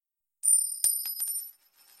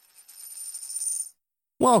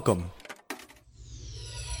Welcome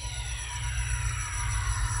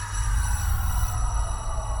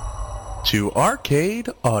to Arcade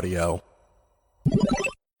Audio.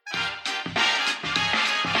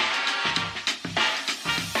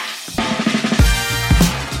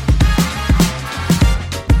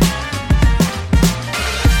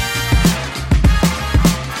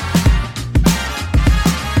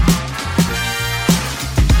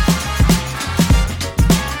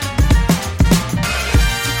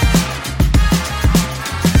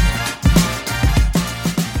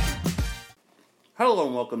 Hello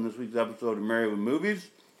and welcome to this week's episode of Married with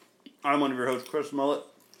Movies. I'm one of your hosts, Chris Mullet.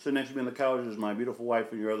 Sitting next to me on the couch is my beautiful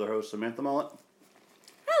wife and your other host, Samantha Mullet.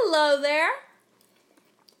 Hello there.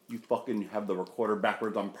 You fucking have the recorder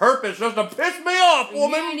backwards on purpose just to piss me off,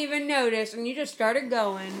 woman! You didn't even notice, and you just started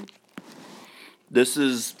going.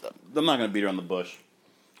 I'm not going to beat around the bush.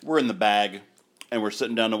 We're in the bag, and we're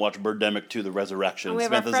sitting down to watch Birdemic 2, The Resurrection. And we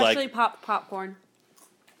have our freshly popped popcorn.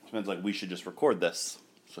 Samantha's like, we should just record this.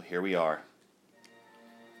 So here we are.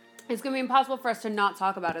 It's going to be impossible for us to not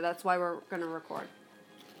talk about it. That's why we're going to record.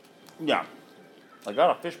 Yeah. I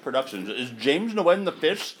got a fish production. Is James Nguyen the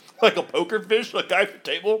fish? Like a poker fish? A guy at the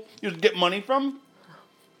table you just get money from?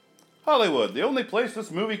 Hollywood, the only place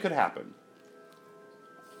this movie could happen.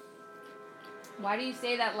 Why do you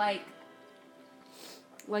say that like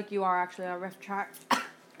you are actually on riff track?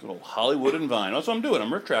 Good old Hollywood and Vine. That's what I'm doing.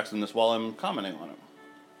 I'm riff traxing this while I'm commenting on it.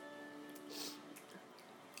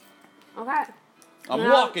 Okay. I'm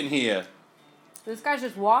walking here. This guy's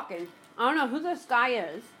just walking. I don't know who this guy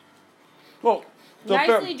is. Well, so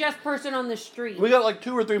Nicely dressed person on the street. we got like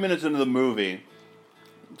 2 or 3 minutes into the movie.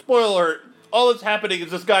 Spoiler alert. All that's happening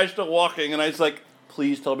is this guy's still walking, and I was like,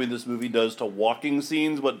 please tell me this movie does to walking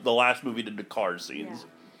scenes what the last movie did to car scenes.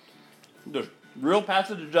 Yeah. There's real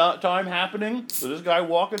passage of time happening. So this guy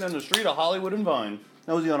walking down the street of Hollywood and Vine.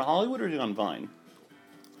 Now, is he on Hollywood or is he on Vine?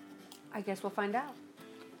 I guess we'll find out.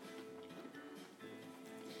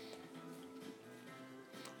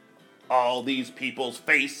 All these people's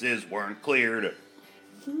faces weren't cleared.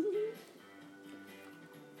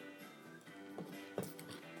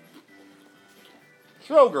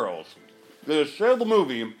 Showgirls. They just share the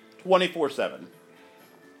movie 24/7.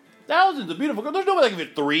 Thousands of beautiful girls. There's no way they can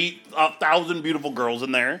fit 3,000 beautiful girls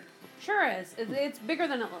in there. Sure is. It's bigger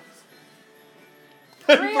than it looks.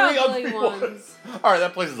 Three Three ugly ones. Alright,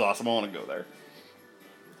 that place is awesome. I want to go there.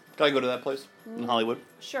 Can I go to that place in Hollywood?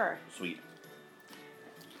 Sure. Sweet.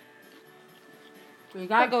 We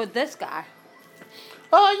gotta go with this guy.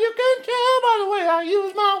 Oh, you can tell by the way I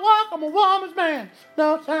use my walk. I'm a woman's man.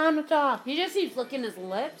 No time to talk. He just keeps licking his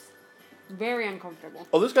lips. Very uncomfortable.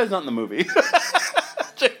 Oh, this guy's not in the movie.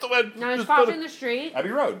 Now he's crossing the street.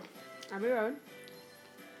 Abbey Road. Abbey Road.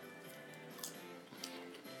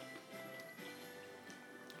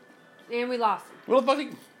 And we lost him. What the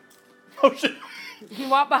fuck? Oh, shit. He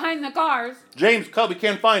walked behind the cars. James, Cubby,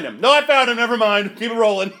 can't find him. No, I found him. Never mind. Keep it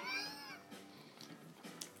rolling.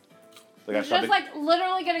 He's just like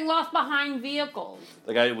literally getting lost behind vehicles.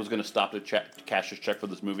 The guy was going to stop to cash his check for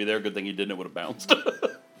this movie there. Good thing he didn't. It would have bounced.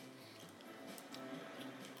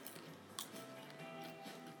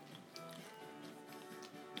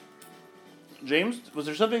 James, was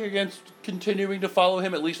there something against continuing to follow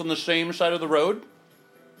him at least on the same side of the road?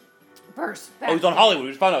 Perspective. Oh, he's on Hollywood.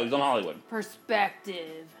 We just found out he's on Hollywood.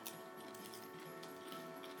 Perspective.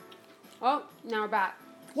 Oh, now we're back.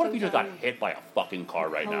 What if you just got hit by a fucking car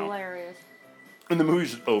right now? Hilarious. And the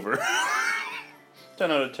movie's just over. 10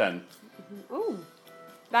 out of 10. Ooh.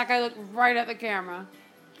 That guy looked right at the camera.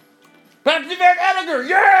 Patsy Van Edgar,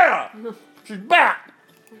 yeah! She's back!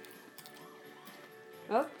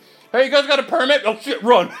 Oh. Hey, you guys got a permit? Oh shit,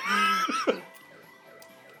 run! I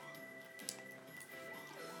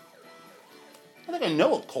think I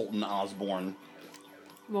know a Colton Osborne.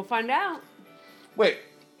 We'll find out. Wait.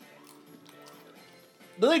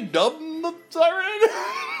 Do they dub the siren?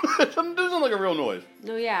 It doesn't sound like a real noise.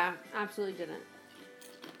 No, yeah, absolutely didn't.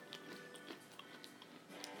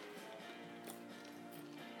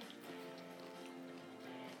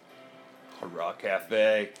 Hurrah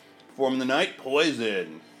Cafe. Performing the night,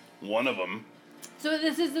 Poison. One of them. So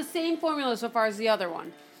this is the same formula so far as the other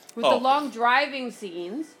one. With the long driving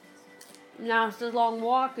scenes. Now it's the long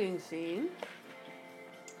walking scene.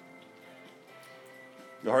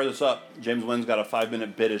 To hurry this up, James Nguyen's got a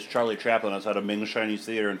 5-minute bit as Charlie Chaplin outside of Ming's Chinese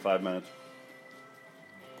Theater in 5 minutes.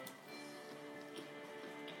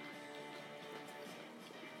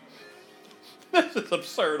 This is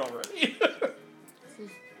absurd already. This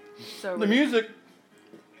is so The music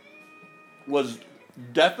was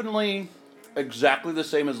definitely exactly the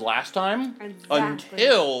same as last time Exactly.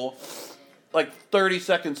 until like 30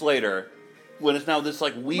 seconds later, when it's now this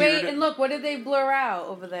like weird... Wait, and look, what did they blur out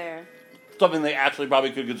over there? Something they actually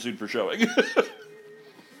probably could get sued for showing.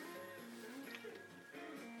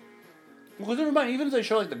 Because never mind, even if they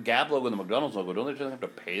show like the Gap logo and the McDonald's logo, don't they just have to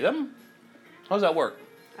pay them? How does that work?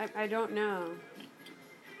 I don't know.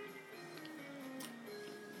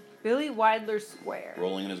 Billy Wilder Square.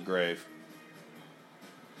 Rolling in his grave.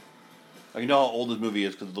 You know how old this movie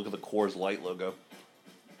is because look at the Coors Light logo.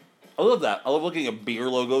 I love that. I love looking at beer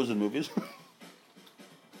logos in movies.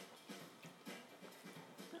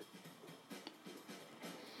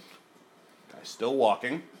 Guy's still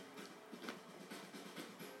walking.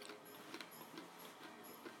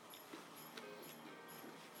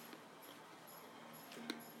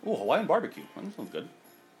 Ooh, Hawaiian barbecue. Oh, that sounds good.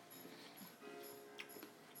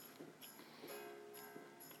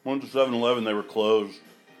 Went to 7-Eleven, they were closed.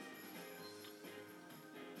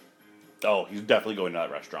 Oh, he's definitely going to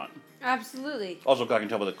that restaurant. Absolutely. Also, I can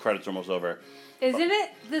tell by the credits are almost over. Isn't it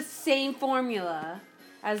the same formula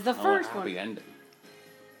as the first happy one? Ending.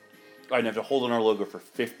 All right, and I have to hold on our logo for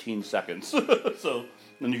 15 seconds. So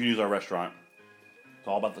then you can use our restaurant. It's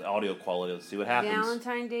all about the audio quality. Let's see what happens.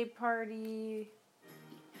 Valentine's Day party.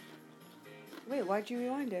 Wait, why'd you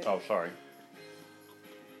rewind it? Oh, sorry.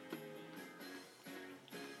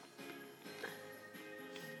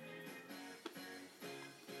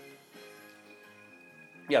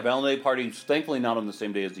 Yeah, Valentine's Day party is thankfully not on the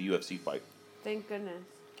same day as the UFC fight. Thank goodness.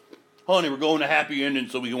 Honey, we're going to Happy Ending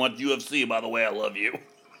so we can watch UFC. By the way, I love you.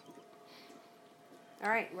 All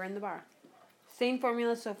right, we're in the bar. Same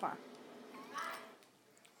formula so far.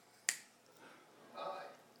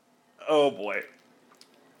 Oh, boy.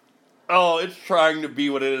 Oh, it's trying to be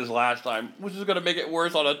what it is last time, which is going to make it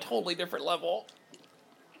worse on a totally different level.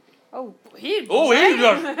 Oh, he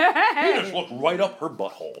just looked right up her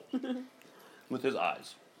butthole with his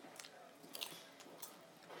eyes.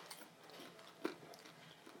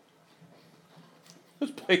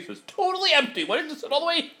 This place is totally empty. Why didn't you sit all the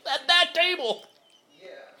way at that table? Yeah,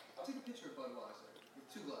 I'll take a picture of Budweiser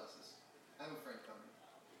with 2 glasses. I have a friend coming.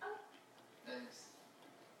 Oh. Thanks.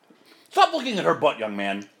 Stop looking at her butt, young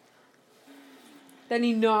man. Then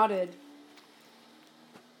he nodded.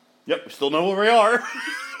 Yep, we still know where we are.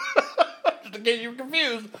 Just in case you were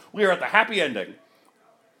confused, we are at the happy ending.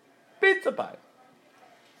 Pizza pie.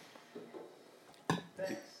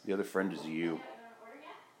 Thanks. The other friend is you.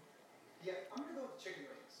 Yeah, I'm gonna go with the chicken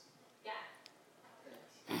wings. Yeah.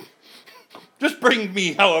 Thanks. Just bring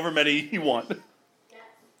me however many you want. Yes.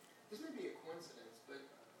 This may be a coincidence, but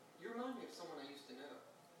you remind me of someone I used to know.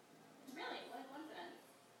 Really? What a coincidence.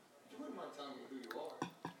 You wouldn't mind telling me who you are.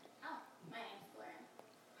 Oh, my name's Gloria.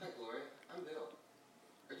 Hi, Gloria. I'm Bill.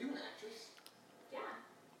 Are you an actress? Yeah.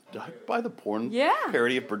 Did I buy the porn Yeah.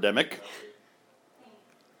 parody of Birdemic?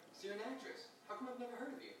 So you're an actress. How come I've never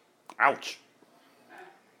heard of you? Ouch.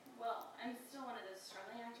 Well, I'm still one of those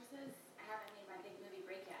struggling actresses. I haven't made my big movie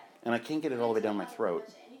break yet. And I can't get it all the way down my throat.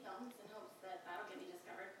 Any films in hopes that that'll get me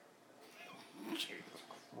discovered. Jesus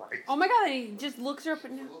Christ. Oh my god, he just looks her up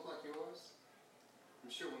and Does it look like yours? I'm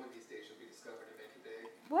sure one of these days you'll be discovered and make it big.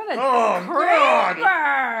 what a Oh,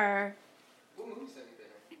 creeper! What movies have you been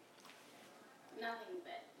in? Nothing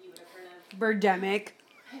that you would have heard of. Birdemic.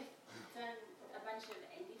 I've done a bunch of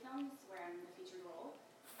indie films where I'm the featured role.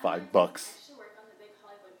 $5. I actually work on the big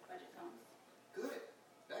Hollywood budget films. Good.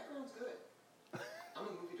 Background's good. I'm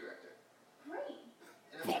a movie director. Great.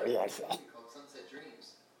 And I'm directing a movie called Sunset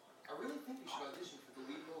Dreams. I really think you should audition for the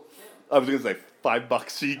lead role of Kim. I was going to say $5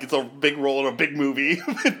 so you get a big role in a big movie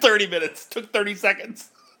in 30 minutes. Took 30 seconds.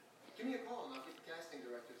 Give me a call and I'll get the casting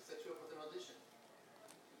director to set you up with an audition.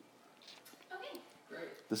 Okay.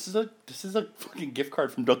 Great. This is a fucking gift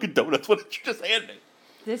card from Dunkin' Donuts. What did you just hand me?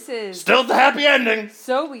 This is Still the happy ending.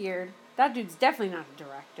 so weird. That dude's definitely not a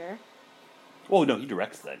director. Oh, no, he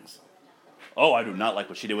directs things. Oh, I do not like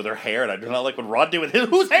what she did with her hair, and I do not like what Rod did with his.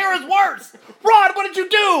 Whose hair is worse? Rod, what did you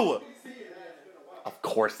do? Of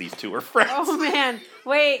course these two are friends. Oh man,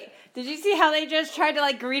 wait. Did you see how they just tried to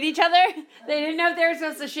like greet each other? They didn't know if they were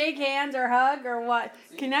supposed to shake hands or hug or what.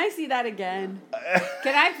 Can I see that again?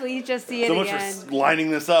 Can I please just see it So much again? for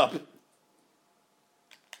lining this up.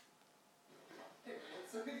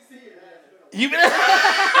 You, okay,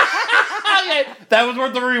 that was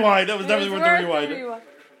worth the rewind. That was definitely worth the rewind.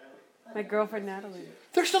 My girlfriend Natalie.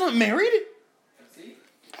 They're still not married? See?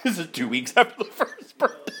 This is 2 weeks after the first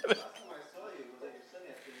birthday. Last time I saw you was at your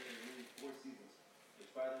Sundance premiere in the movie Four Seasons,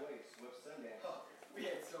 which, by the way, swept Sundance. Oh, we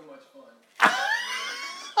had so much fun. I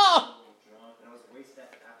was a little drunk, and I was wasted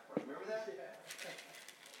at the after party. Remember that?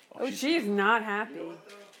 Oh, she's not happy. You know what,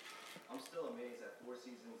 though? I'm still amazed that Four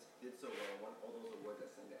Seasons did so well and won all those awards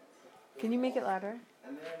at Sundance. Can you make it louder?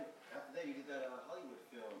 And then after that, you did that Hollywood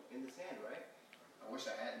film, In the Sand, right? I wish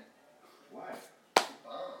I hadn't. Why?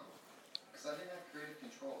 Bomb. Because I didn't have creative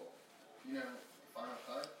control. You know, Final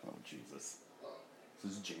Cut. Oh, Jesus. Look,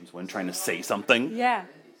 This is James Wynn trying to say something. Yeah.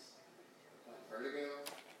 Vertigo,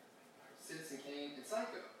 Citizen Kane, and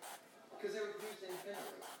Psycho. Because they were produced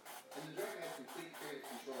independently. And the director had complete creative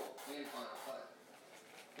control and Final Cut.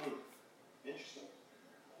 Interesting.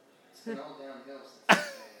 It's been all downhill since The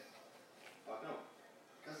Sand. How come?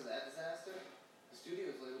 Because of that disaster, the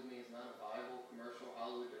studios labeled me as not a viable commercial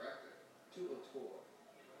Hollywood director. Too auteur.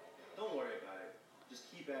 Don't worry about it. Just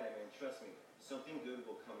keep at it, man. Trust me. Something good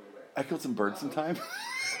will come your way. I killed some birds in time. I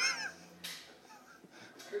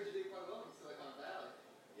heard you did quite well in Silicon Valley.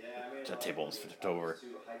 Yeah, I mean, That table was flipped over.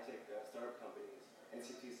 Two high-tech startup companies,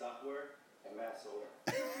 NCT Software and Matt Solar.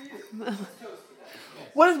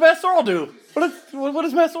 What does Matt Sorrell do? What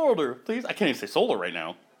does Matt Sorrell do? Please? I can't even say solar right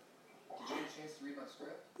now. Did you get a chance to read my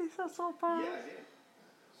script? This is so fun. Yeah, I did.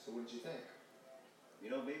 So what did you think? You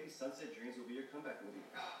know, maybe Sunset Dreams will be your comeback movie.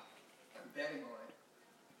 I'm betting on it.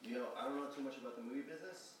 You know, I don't know too much about the movie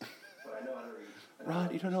business, but I know how to read.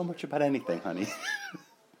 Rod, you don't know much about anything, honey.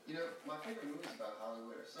 You know, my favorite movies about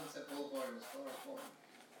Hollywood are Sunset Boulevard and A Star is Born.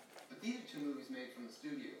 But these are two movies made from the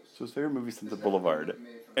studios. So his favorite movie is Sunset Boulevard,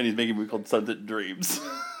 and he's making a movie called Sunset Dreams. You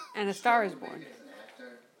know, And A Star is Sean Born. Baker is an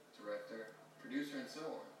actor, director, producer, and so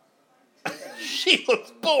on. She looks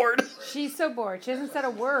bored. She's so bored. She hasn't said a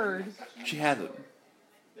word. She hasn't.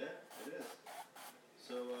 Yeah, it is.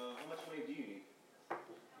 So, how much money do you need?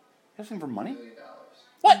 Asking for money? $1 million.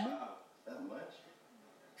 What? Wow, that much?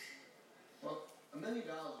 Well, $1 million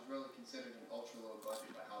is really considered an ultra low budget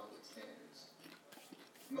by Hollywood standards.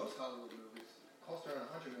 Most Hollywood movies cost around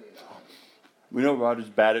 $100 million. We know Rod is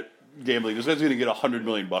bad at gambling. This guy's gonna get $100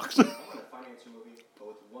 million. I want to finance your movie, but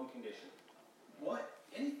with one condition. What?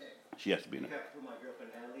 Anything? She has to be in You it. have to put my girlfriend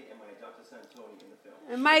Natalie and my adopted son Tony in the film.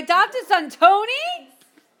 And my adopted son, Tony?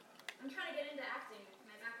 I'm trying to get into acting.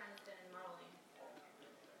 My background's been in modeling.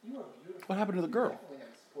 You are beautiful. What happened to the girl? Definitely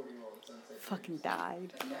have a supporting role in Sunset Dreams. Fucking died.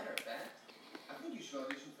 As a matter of fact, I think you should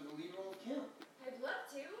audition for the lead role of Kim. I'd love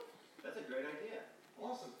to. That's a great idea.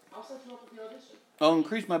 Awesome. I'll set you up with the audition. I'll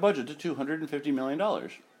increase my budget to $250 million. You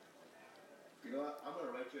know what? I'm going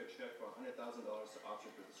to write you a check for $100,000 to option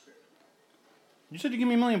for the script. You said you give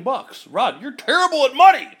me $1 million. Rod, you're terrible at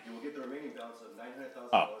money. You will get the remaining balance of $900,000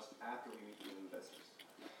 Oh. after we meet the investors.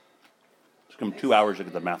 It's gonna be 2 hours to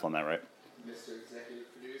get the math on that right. Mr. Executive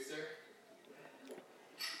Producer.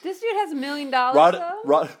 This dude has $1 million. Rod, though?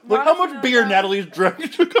 look how Rod's much $1 beer million. Natalie's drank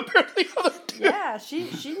compared to the other two. Yeah,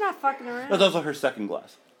 she's not fucking around. That's also her second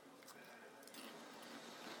glass.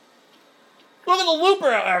 Look at the Looper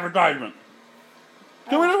advertisement.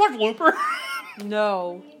 Can we just watch Looper?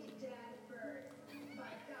 No. Dead bird.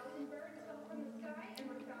 5,000 birds fell from the sky and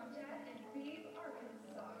were found dead in Beebe,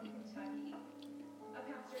 Arkansas, Kentucky. A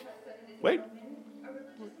pastor has said in his Wait. sermon, a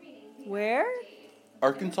religious meeting he Where?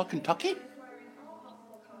 Arkansas, Kentucky? requiring all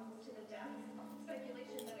possible causes to the deaths,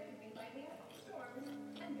 speculation that it could be lightning, storms,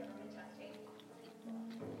 and government testing.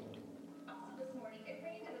 Also this morning, it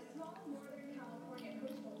rained in a small northern California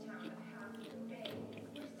coastal town of Half Moon Bay.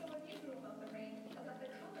 What's so unusual about the rain is that the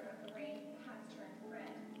color of the rain has turned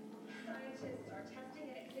red. Scientists are testing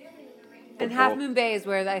and examining the rain. And Half Moon Bay is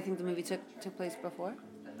where I think the movie took place before.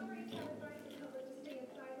 Authorities have advised the public to stay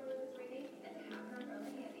inside while it is raining and to have an umbrella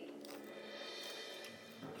handy.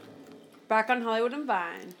 Back on Hollywood and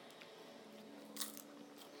Vine.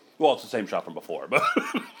 Well, it's the same shot from before, but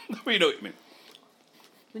we know what you mean.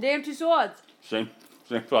 The damn two swords. Same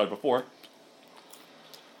shot before.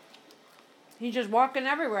 He's just walking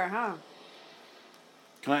everywhere, huh?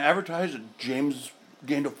 Can I advertise that James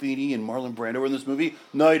Gandolfini and Marlon Brando were in this movie?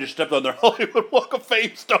 No, you just stepped on their Hollywood Walk of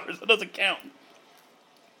Fame stars. That doesn't count.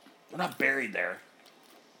 They're not buried there.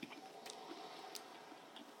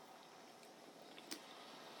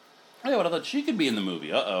 Hey, what I thought she could be in the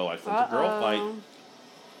movie. Uh-oh, I sense a girl fight.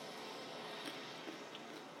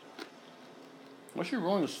 Why's she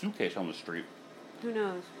rolling a suitcase on the street? Who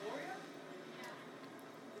knows? Gloria?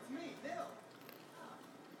 It's me, Bill.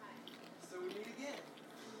 So we meet again.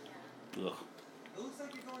 Ugh. It looks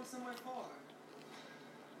like you're going somewhere far.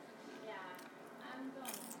 Yeah, I'm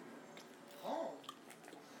going Home?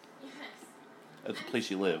 Yes. That's the place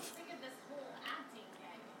you live. Sick of this whole acting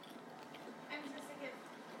gag. I'm so sick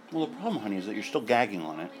of Well, the problem, honey, is that you're still gagging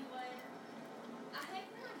on it. Hollywood. I've been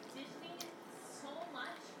auditioning so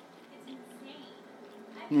much, it's insane.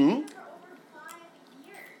 I've been Hmm? here for over 5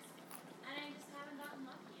 years, and I just haven't gotten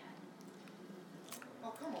lucky yet.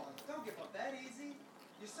 Oh, come on. Don't give up that easy.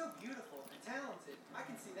 You're so beautiful and talented. I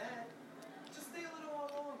can see that. Just stay a little while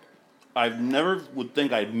longer. I never would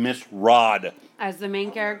think I'd miss Rod. As the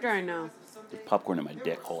main character, I know. There's popcorn in my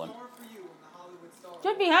dick. Hold on.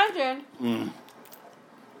 Should be hydrogen. Mm.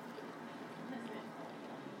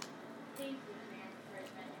 Thank you for your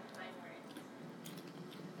encouragement and kind words.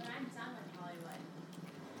 But I'm done with Hollywood.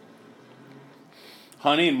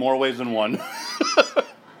 Honey, in more ways than one. Thank you.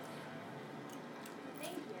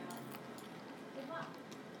 Good luck.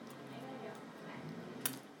 I gotta go.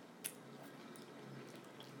 Bye.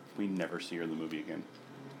 We never see her in the movie again.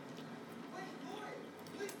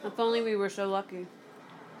 If only we were so lucky.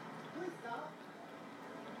 Please stop.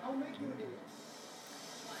 I'll make you a deal.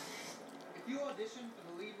 If you audition for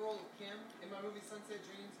the lead role of Kim in my movie Sunset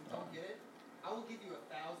Dreams and don't get it, I will give you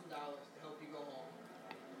 $1,000 to help you go home.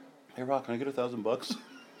 Hey, Rock, can I get $1,000?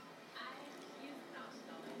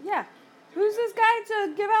 Yeah. Who's this guy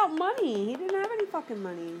to give out money? He didn't have any fucking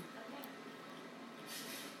money.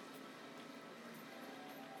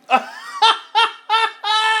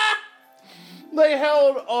 They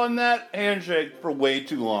held on that handshake for way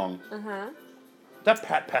too long. Uh-huh. Is that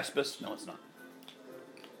Pat Pespis? No, it's not.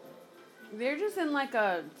 They're just in like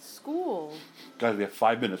a school. Guys, we have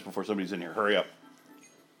 5 minutes before somebody's in here. Hurry up.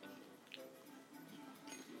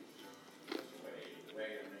 Wait a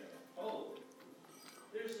minute. Oh,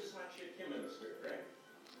 there's this hot chick Kim in the script, right?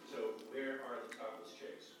 So where are the topless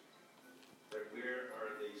chicks? Like, where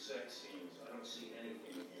are the sex scenes? I don't see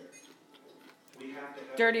anything here. We have to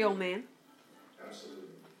have... Dirty old man.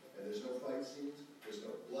 Absolutely. And there's no fight scenes, there's no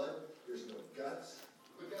blood, there's no guts.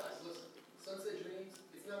 But guys, listen. Sunset Dreams,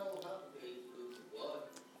 it's not all about the baby boobs and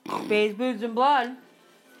blood. Bathes, boobs, and blood.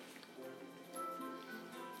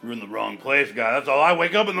 You're in the wrong place, guy. That's all I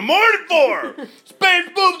wake up in the morning for. Space,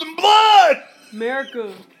 boobs, and blood.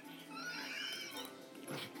 America.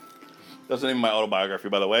 That's the name of my autobiography,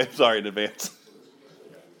 by the way. Sorry in advance.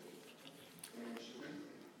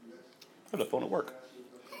 I have a phone at work.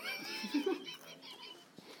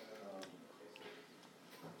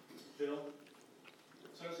 Phil,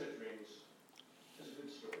 Sunset Dreams is a good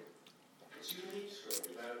story. It's a unique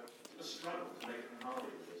story about a struggle to make it in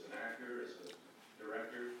Hollywood as an actor, as a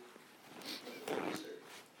director, as a producer.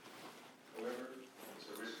 However, it's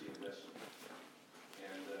a risky investment.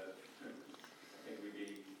 And I think we'd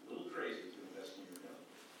be a little crazy to invest in your film.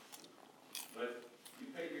 But you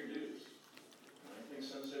paid your dues. And I think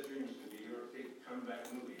Sunset Dreams could be your big comeback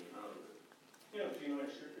movie in Hollywood. You know, a few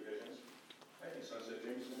extra divisions. I think Sunset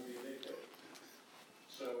Dreams is going to be a big hit.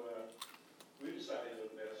 So, we decided to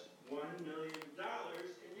invest $1 million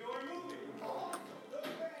in your movie.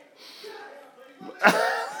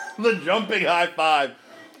 The jumping high five.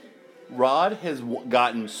 Rod has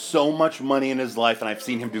gotten so much money in his life, and I've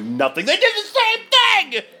seen him do nothing. They did the same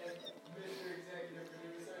thing! Mr. Executive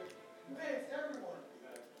Producer, thanks everyone.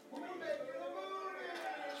 We're making a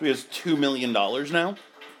movie! So he has $2 million now?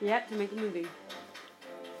 Yep, to make a movie.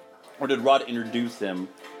 Or did Rod introduce him?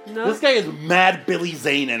 No. This guy is mad Billy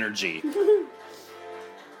Zane energy.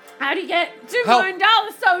 How'd he get $2 How- million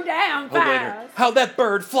so damn Hold later. fast? How'd that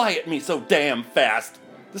bird fly at me so damn fast?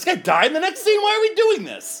 This guy died in the next scene? Why are we doing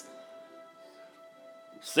this?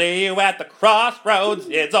 See you at the crossroads.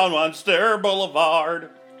 It's on Munster Boulevard.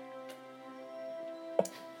 The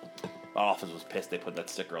office was pissed they put that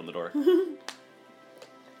sticker on the door. To love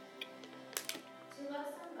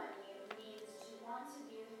somebody means to want to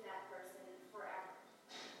be with that person forever.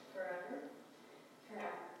 Forever?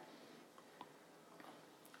 Forever.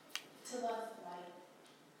 To love somebody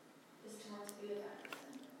is to want to be with that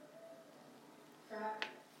person. Forever.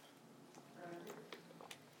 Forever.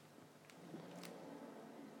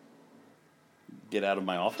 Get out of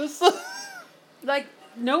my office? Like,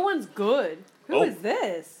 no one's good. Who is Oh.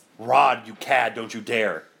 this? Rod, you cad, don't you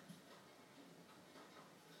dare.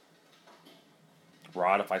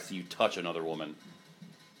 Rod, if I see you touch another woman.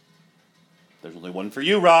 There's only one for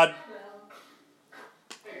you, Rod.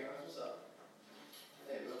 Hey guys, what's up?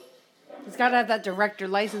 Hey, Bill. He's got to have that director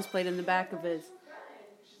license plate in the back of his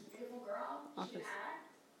She's a beautiful girl. She office. can act.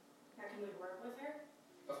 Now can we work with her?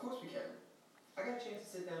 Of course we can. I got a chance to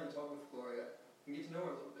sit down and talk with Gloria and get to know her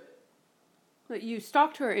a little bit. But you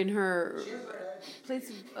stalked her in her She has the right attitude.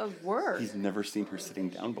 place of work. He's never seen her sitting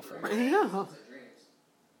down before. I know. Sunset Dreams.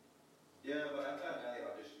 Yeah, but I thought Allie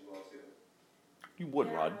auditioned well too. You would,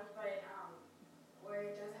 Rod. But Gloria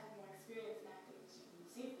does have more experience in acting as you can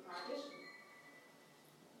see from her audition.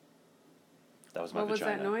 That was my What was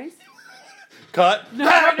vagina. that noise? Cut. No,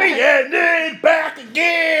 Happy no. ending back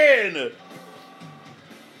again.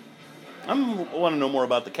 I want to know more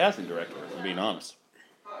about the casting director, if I'm being honest.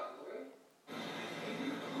 Hi, Gloria.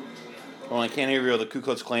 Well, I can't hear you at the Ku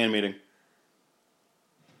Klux Klan meeting.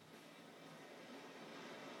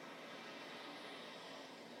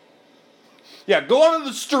 Yeah, go out on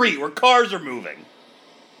the street where cars are moving.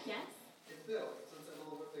 Yes? It's Bill. Sunset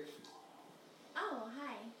Boulevard Pictures. Oh,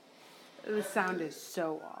 hi. The sound is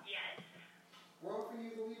so off. We're offering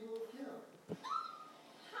you the lead role of Kim.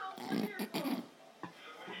 How wonderful.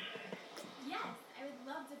 Yes, I would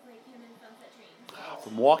love to play Kim in Sunset Dreams.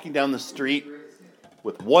 I'm walking down the street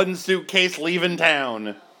with one suitcase leaving town.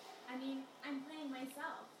 I mean, I'm playing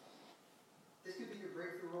myself. This could be your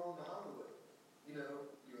breakthrough role into Hollywood. You know,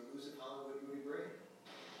 your elusive Hollywood movie break.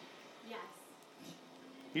 Yes.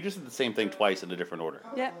 You just did the same thing twice in a different order.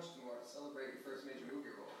 How Yep. much do you want to celebrate your first major movie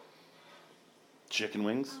role? Chicken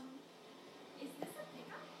wings? Is this a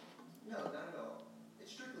pickup? No, not at all.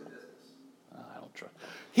 It's strictly business. I don't trust.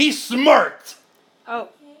 He smirked! Oh, Okay.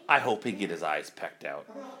 I hope he get his eyes pecked out.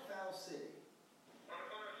 How about Foul City?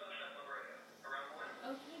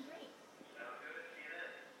 Okay, great.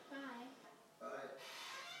 Bye.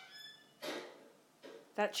 Bye.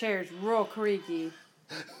 that chair is real creaky.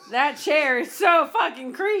 That chair is so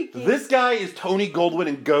fucking creaky. This guy is Tony Goldwyn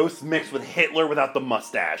in Ghost mixed with Hitler without the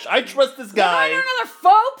mustache. I trust this Am I guy. in another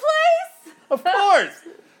faux place? Of course!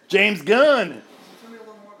 James Gunn. Tell me a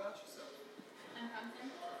little more about yourself. I'm from San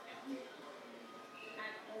Francisco.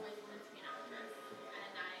 I've always wanted to be an actress,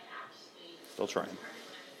 and I actually Still trying.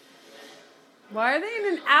 Why are they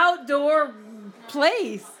in an outdoor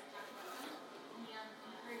place?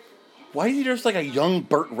 Why is he just like a young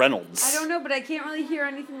Burt Reynolds? I don't know, but I can't really hear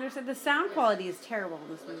anything they're saying. The sound quality is terrible in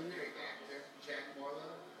this movie. Legendary actor Jack Morlow.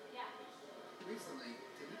 Yeah, Recently,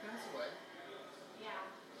 did he pass away? yeah.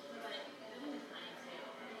 But it was funny too.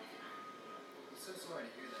 I'm so sorry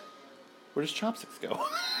to hear that. Where does Chopsticks go?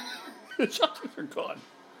 The Chopsticks are gone.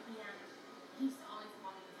 Yeah. He used to always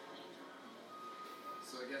call me his little angel.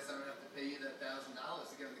 So I guess I don't have to pay you that $1,000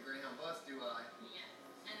 to get on the Greyhound bus, do I?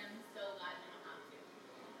 Yeah. And I'm so glad I don't have to.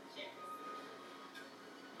 Cheers.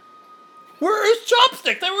 Where is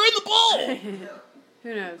Chopstick? They were in the bowl! Yeah.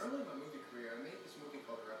 Who knows? Early in my movie career, I made this movie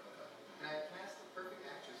called Replica. And I cast the perfect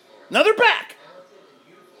actress for it. Now they're back! Talented and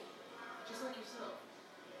beautiful. Just like yourself.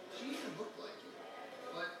 She even looked like you.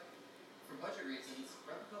 But for budget reasons,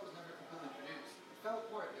 Replica was never completely produced. It fell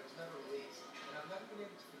apart and it was never released. And I've never been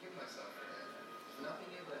able to forgive myself for that. For not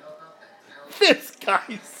being able to help out that talented. This guy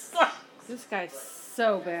sucks! This guy's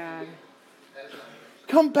so bad. That is not me.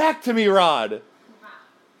 Come back to me, Rod! Wow.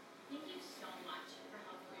 Thank you so much for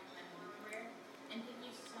helping me with my movie career. And thank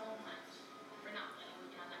you so much for not letting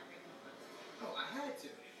me get on that great movie. Oh, I had to.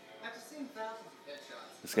 After seeing thousands of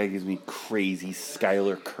headshots. This guy gives me crazy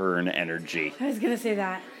Skylar Kern energy. I was gonna say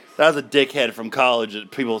that. That was a dickhead from college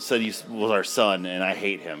that people said he was our son, and I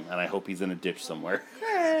hate him, and I hope he's in a ditch somewhere.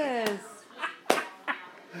 Chris.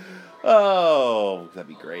 Oh, that'd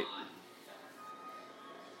be great.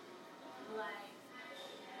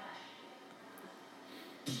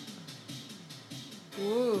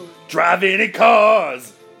 Ooh. Driving in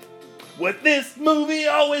cars. What this movie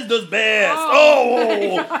always does best.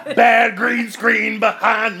 Oh, Oh, bad green screen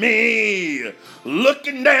behind me.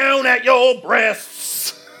 Looking down at your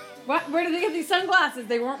breasts. What? Where did they get these sunglasses?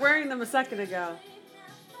 They weren't wearing them a second ago.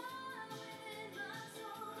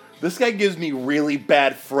 This guy gives me really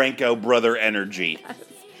bad Franco brother energy.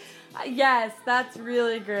 Yes, that's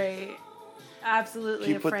really great. Absolutely.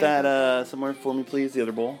 Can you a put Franco that somewhere for me, please? The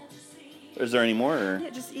other bowl? Is there any more? Or? Yeah,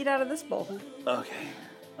 just eat out of this bowl. Okay.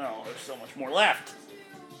 Oh, there's so much more left.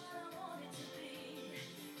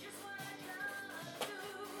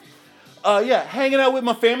 Yeah, hanging out with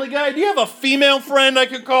my family guy. Do you have a female friend I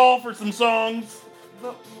could call for some songs?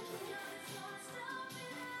 But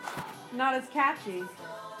not as catchy.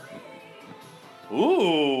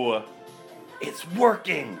 Ooh, it's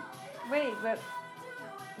working. Wait, but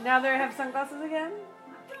now they have sunglasses again?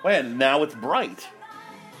 Wait, now it's bright.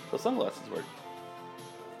 The sunglasses work.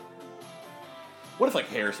 What if like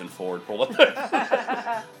Harrison Ford pulled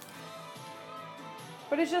up?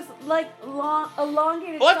 But it's just like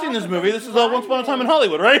elongated. Well, I've seen this movie. This is Once Upon a Time in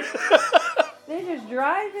Hollywood, right? They just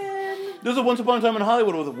drive in. This is Once Upon a Time in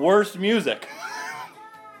Hollywood with worse music.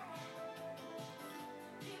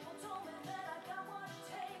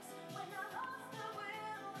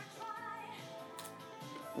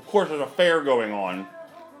 Of course, there's a fair going on.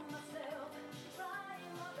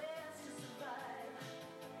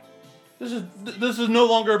 This is no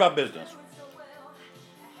longer about business.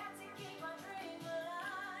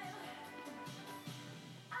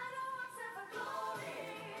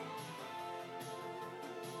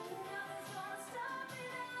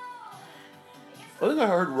 I think I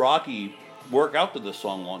heard Rocky work out to this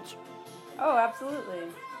song once. Oh, absolutely.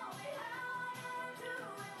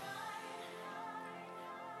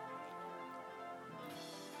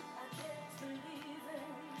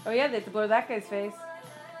 Oh yeah, they have to blur that guy's face.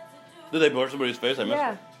 Did they blur somebody's face? I missed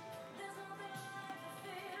Yeah. it.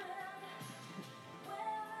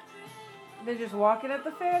 They're just walking at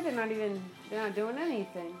the fair. They're not doing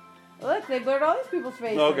anything. Look, they blurred all these people's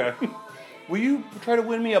faces. Okay. Will you try to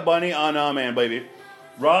win me a bunny? Oh, no, man, baby.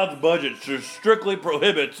 Rod's budget just strictly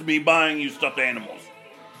prohibits me buying you stuffed animals.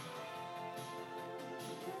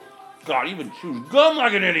 God, he even chews gum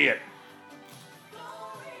like an idiot.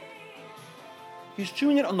 He's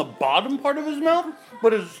chewing it on the bottom part of his mouth,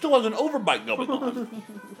 but it still has an overbite going on.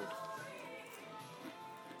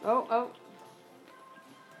 Oh.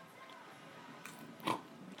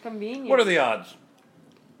 Convenient. What are the odds?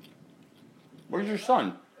 Where's your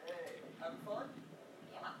son? Hey, having fun?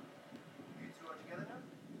 Yeah. You two are together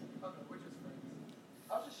now? Okay, we're just friends.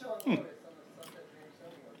 I was just showing Chloe some of the Sunset Dream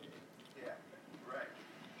filming we're doing. Yeah, right.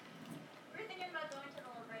 We're thinking about going to the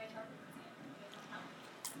La Brea Carpet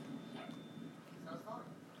Museum. Sounds fun.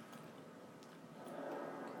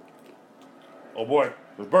 Oh boy,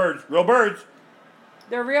 there's birds, real birds.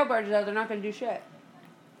 They're real birds though. They're not gonna do shit.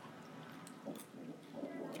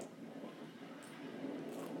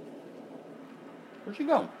 Where'd she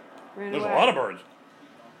go? Ran There's away. a lot of birds.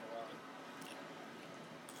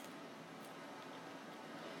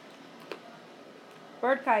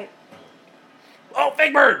 Bird kite. Oh,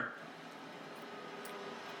 fake bird!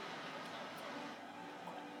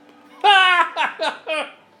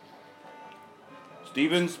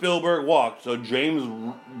 Steven Spielberg walked so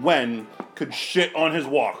James Wen could shit on his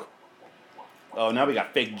walk. Oh, now we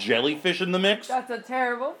got fake jellyfish in the mix? That's a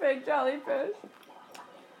terrible fake jellyfish.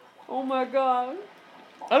 Oh my god.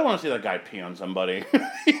 I don't want to see that guy pee on somebody.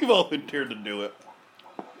 He volunteered to do it.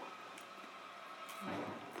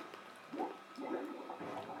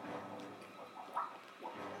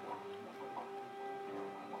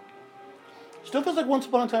 Still feels like Once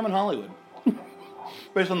Upon a Time in Hollywood.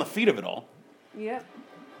 Based on the feet of it all. Yep.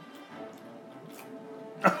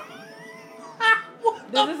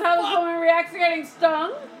 This is how this woman reacts to getting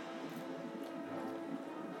stung.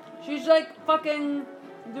 She's like fucking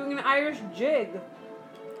doing an Irish jig.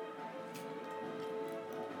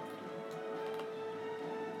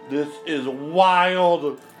 This is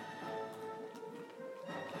wild.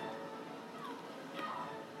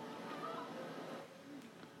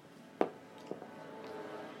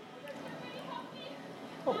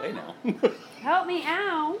 Oh, hey now. Help me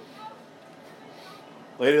out.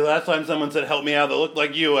 Lady, last time someone said help me out that looked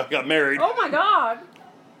like you, I got married. Oh my god.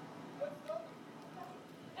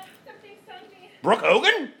 Something stung me. Brooke Hogan?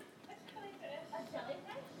 A jellyfish. A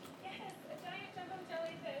jellyfish? Yes, a giant jumbo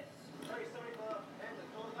jellyfish. Sorry, somebody call up. And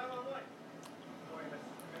call 911. Sorry, miss.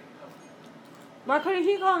 Why couldn't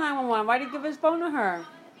he call 911? Why did he give his phone to her?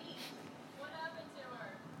 What happened to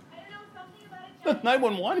her? I don't know, something about a jellyfish.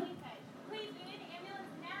 911? Please, we need an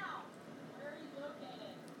ambulance now. Where are you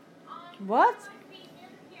located? What?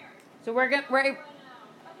 So we're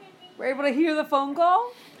able to hear the phone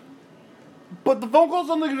call? But the phone call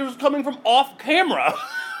sounded like it was coming from off camera.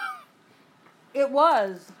 It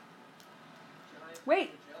was. Wait.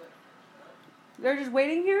 They're just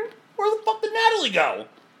waiting here? Where the fuck did Natalie go?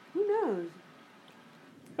 Who knows?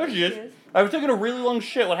 There she She is. is. I was taking a really long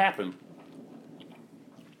shit. What happened?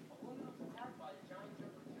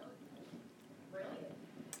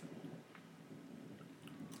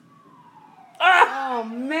 Ah! Oh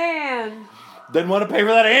man. Didn't want to pay for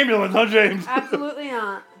that ambulance, huh, James? Absolutely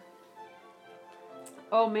not.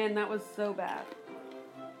 Oh man, that was so bad.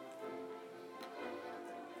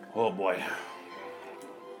 Oh boy.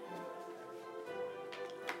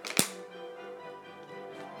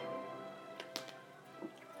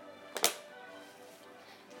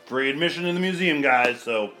 Free admission in the museum, guys,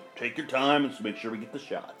 so take your time and make sure we get the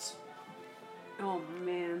shots. Oh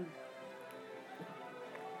man.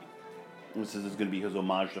 This is going to be his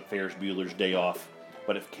homage to Ferris Bueller's Day Off,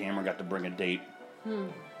 but if Cameron got to bring a date.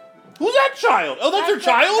 Who's that child? Oh, that's her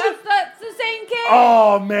child? That's the same kid.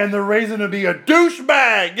 Oh, man, they're raising him to be a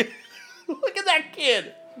douchebag. Look at that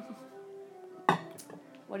kid.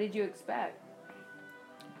 What did you expect?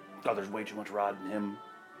 Oh, there's way too much Rod in him.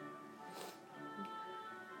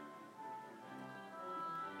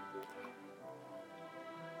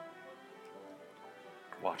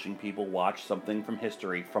 Watching people watch something from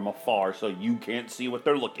history from afar so you can't see what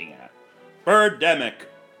they're looking at. Birdemic.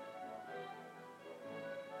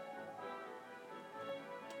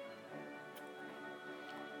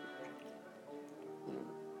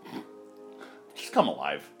 Just come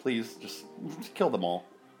alive, please. Just kill them all.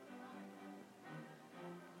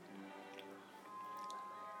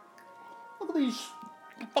 Look at these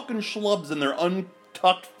fucking schlubs in their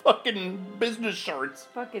untucked fucking business shirts.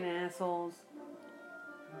 Fucking assholes.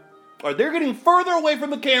 All right, they're getting further away from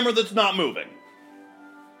the camera that's not moving.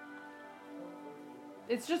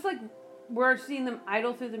 It's just like we're seeing them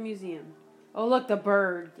idle through the museum. Oh, look, the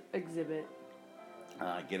bird exhibit.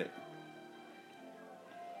 I get it.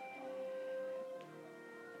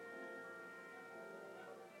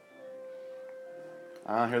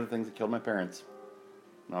 Here are the things that killed my parents.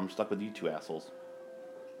 Now I'm stuck with you two assholes.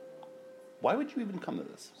 Why would you even come to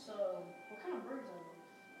this? So, what kind of birds are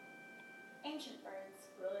these? Ancient birds.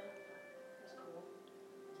 Really? That's cool.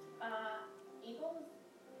 Eagles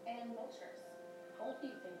and vultures. How old do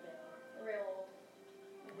you think they are? Real old.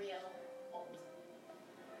 Real old.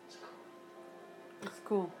 It's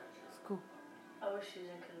cool. It's cool. I wish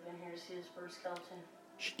Susan could have been here to see this bird skeleton.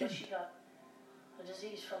 She But did. she got a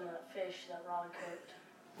disease from that fish that Ron cooked.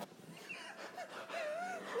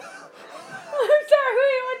 I'm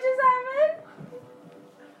sorry, what just happened?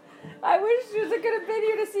 I wish Susan could have been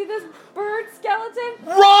here to see this bird skeleton.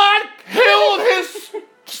 Rod killed his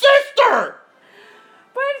sister!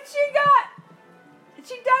 But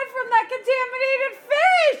she died from that contaminated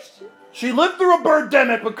fish. She lived through a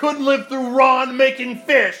birdemic but couldn't live through Ron making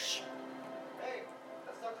fish. Hey,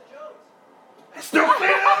 that's Dr. Jones. Still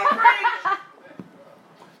standing on a bridge!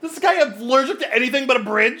 Does this guy have allergic to anything but a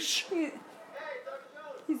bridge? He- Hey, Dr.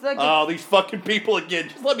 Jones. He's like, Oh, these fucking people again.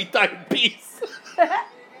 Just let me die in peace.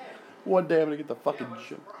 One day I'm gonna get the fucking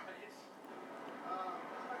joke.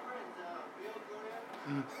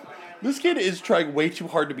 This kid is trying way too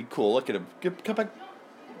hard to be cool. Look at him. Come back.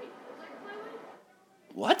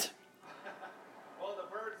 What? Well, the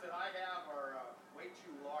birds that I have are way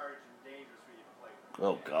too large and dangerous for you to play with.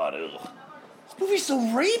 Oh god, ew. This movie's so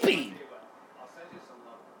rapey. I'll send you some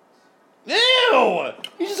love birds.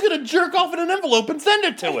 Ew! He's just gonna jerk off in an envelope and send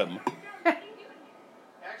it to him.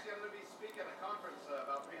 Actually, I'm going to be speaking at a conference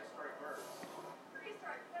about prehistoric birds.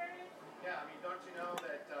 Prehistoric birds. Yeah, I mean, don't you know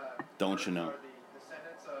that Don't you know? birds are the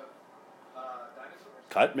descendants of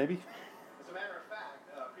dinosaurs? Cut, maybe? As a matter of fact,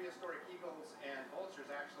 prehistoric eagles and vultures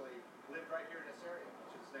actually lived right here in this area,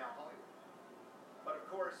 which is now Hollywood. But of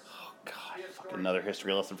course, Oh god, prehistoric fucking another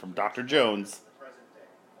history lesson from Dr. eagles Jones. are the present day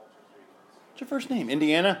vultures or eagles. What's your first name?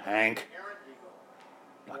 Indiana? Hank. Errant eagle,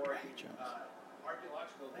 Dr. or Hank Jones.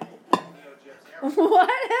 archaeological name, Neo-Gypsum. what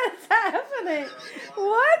is happening?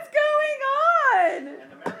 What's going on?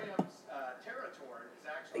 And the Merriam's territory is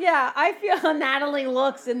actually Yeah, I feel how Natalie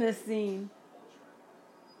looks in this scene.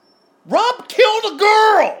 Rob killed a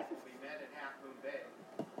girl! we met at Half Moon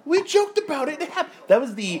Bay. We joked about it. That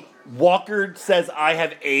was the Walker says I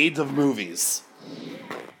have AIDS of movies.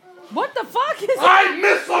 What the fuck is I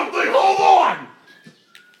missed something! Hold on!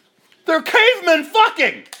 They're cavemen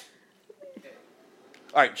fucking!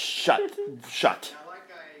 Alright, shut. Shut. Now, like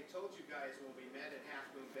I told you guys when we met at Half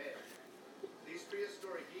Moon Bay, these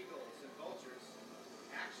prehistoric eagles and vultures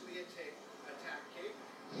actually attack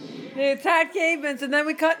cavemen. They attacked cavemen, and then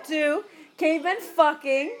we cut to cavemen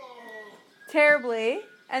fucking terribly,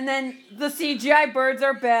 and then the CGI birds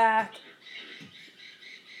are back.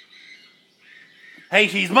 Hey,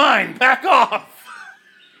 she's mine! Back off!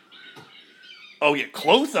 Oh, yeah,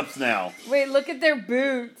 close-ups now. Wait, look at their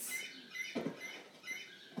boots.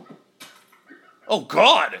 Oh,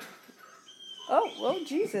 God! Oh,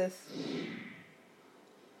 Jesus.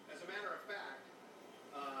 As a matter of fact,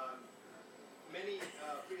 many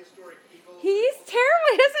prehistoric eagles He's terrible.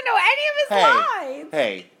 He doesn't know any of his lines.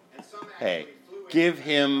 Hey, and some hey, actually flew in give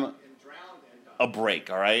him and drowned and died. a break,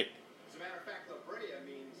 alright? As a matter of fact, La Brea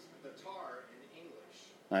means the tar in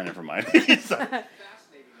English. Never mind.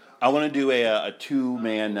 Fascinating. I want to do a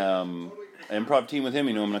two-man improv team with him.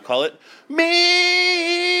 You know what I'm going to call it?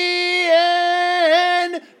 Me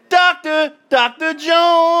and Dr.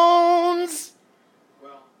 Jones.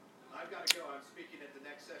 Well, I've got to go. I'm speaking at the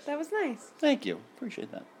next session. That was nice. Thank you.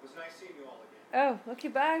 Appreciate that. It was nice seeing you all again. Oh, okay,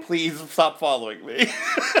 bye. Please stop following me.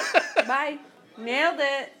 Bye. Nailed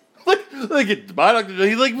it. look at my Dr. Jones.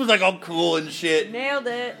 He was like all cool and shit. Nailed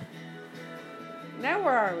it. Now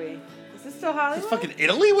where are we? Is this still Is Hollywood? this fucking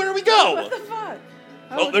Italy? Where do we go? What the fuck?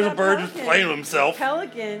 Oh, look there's at a bird that just pelican. playing with himself.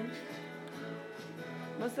 Pelican.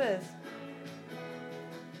 What's this?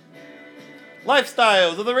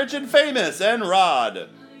 Lifestyles of the rich and famous and Rod.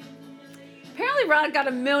 Apparently Rod got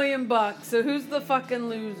 $1 million, so who's the fucking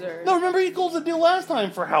loser? No, remember he closed the deal last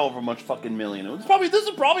time for however much fucking million. This is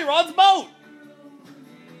probably Rod's boat.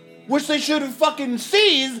 Which they should have fucking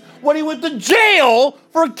seized when he went to jail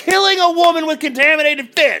for killing a woman with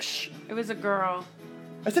contaminated fish. It was a girl.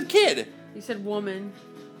 I said kid. You said woman.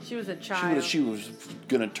 She was a child. She was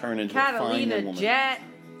gonna turn into a fine Catalina woman. Jet.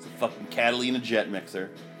 It's a fucking Catalina jet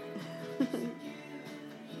mixer.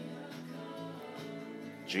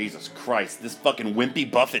 Jesus Christ, this fucking wimpy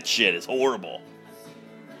Buffett shit is horrible.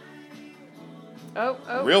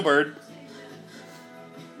 Oh. Real bird.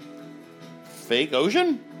 Fake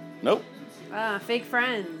ocean? Nope. Fake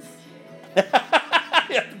friends.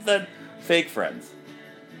 Yeah, it said fake friends.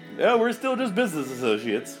 Yeah, we're still just business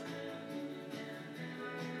associates.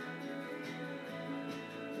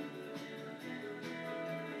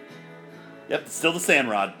 Yep, still the sand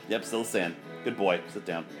rod. Yep, still the sand. Good boy. Sit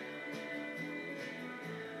down.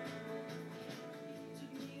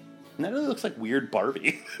 Natalie looks like weird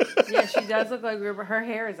Barbie. Yeah, she does look like weird, but her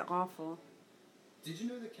hair is awful. Did you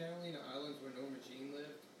know that Catalina Islands where Norma Jean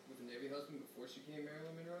lived with a Navy husband before she became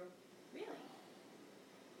Marilyn Monroe? Really?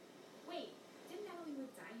 Wait, didn't Natalie Wood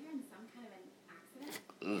die here in some kind of an accident?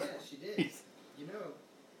 Yeah, she did. You know,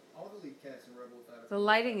 all the lead cast in Rebel Without a The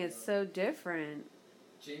lighting is so different.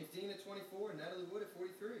 James Dean at 24 and Natalie Wood at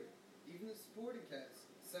 43. Even the supporting cast.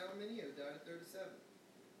 Sal Mineo died at 37.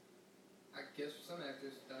 I guess for some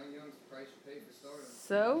actors, dying young is the price you pay for stardom.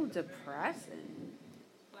 So depressing.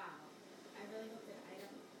 Wow. I really hope that I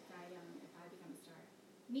don't die young if I become a star.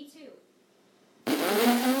 Me too.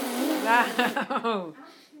 Wow. I want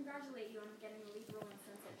to congratulate you on getting the lead role in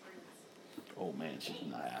Sunset Dreams. Oh man, she's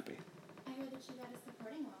not happy. I heard that you got a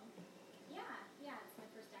supporting role. Yeah, it's my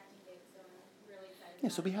first acting gig, so I'm really excited. Yeah,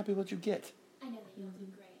 so be happy with what you get. I know that you'll do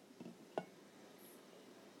great.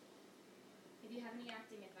 If you have any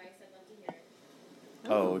acting advice, I'd love to hear it.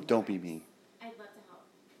 Oh, don't be me. I'd love to help.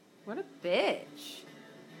 What a bitch.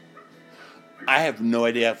 I have no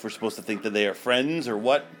idea if we're supposed to think that they are friends or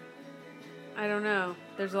what. I don't know.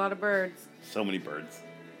 There's a lot of birds. So many birds.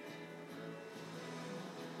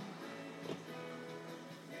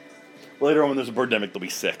 Later on, when there's a birdemic, there'll be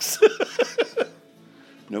 6.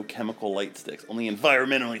 No chemical light sticks. Only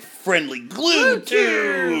environmentally friendly glue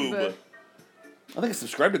tube. I think I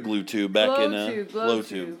subscribed to Glue Tube back in Glow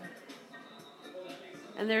Tube.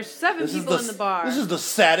 And there's 7 people in the bar. This is the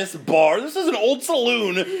saddest bar. This is an old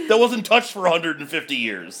saloon that wasn't touched for 150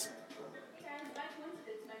 years. Hey guys, by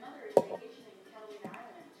coincidence, my mother is vacationing in Catalina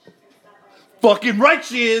Island. She's gonna stop by and say, Fucking right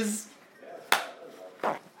she is.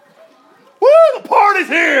 Woo! The party's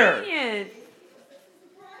here. Convenient.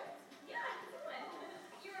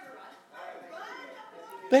 you remember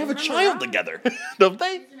Rod? They have a child together, don't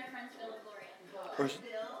they? These are my friends Bill and Gloria. Or-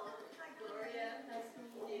 Gloria, nice to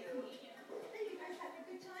meet you. Hey, you guys having a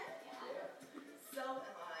good time? So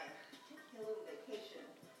am I. Taking a little vacation.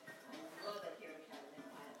 I love it here in Catalina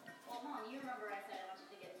Island. Well, Mom, you remember I said I wanted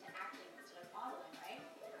to get into acting instead of modeling, right?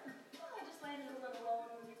 Well, I just landed a little role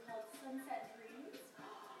in a movie called Sunset Dreams.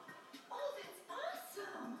 Oh, that's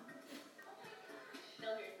awesome.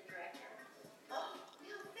 Bill here's the director. Oh,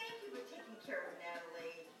 well, thank you for taking care of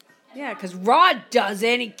Natalie. Yeah, because Rod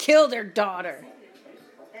doesn't. He killed her daughter.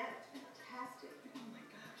 That's fantastic. Oh my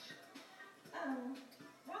gosh.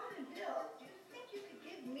 Ron and Bill, do you think you could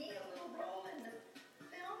give me a little role in the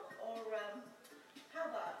film? Or, how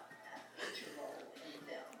about a feature role in the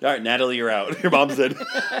film? All right, Natalie, you're out. Your mom said. If not,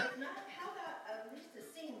 how about at least a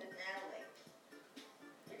scene with Natalie?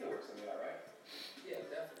 We can work something out, right? Yeah,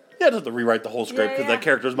 definitely. Yeah, just have to rewrite the whole script because Yeah. that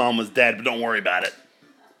character's mom was dead, but don't worry about it.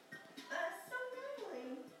 So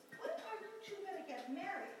Natalie, when are you two gonna get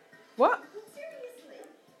married? What? But seriously,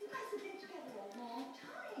 you guys have been together a long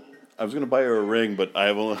time. I was gonna buy her a ring, but I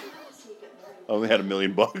have only, So you get married. I only had $1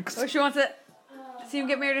 million. Oh, she wants to see him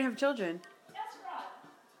get married and have children. That's Rod.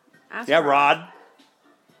 Ask Yeah, Rod.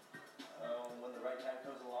 When the right time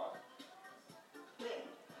comes along, When?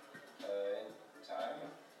 in time.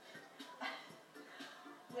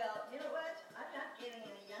 Well, you know what? I'm not getting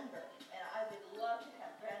any younger, and I would love to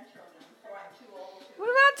have grandchildren before I'm too old to. What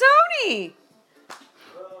about Tony?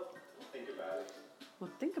 Well, think about it. Well,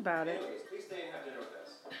 think about it. Anyways, please stay and have dinner with us.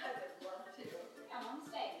 I would love to. Yeah, Mom,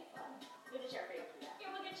 stay. We have a chair for you. Here,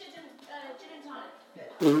 we'll get you gin and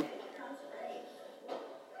tonic.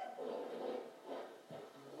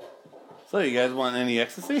 So, you guys want any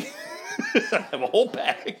ecstasy? I have a whole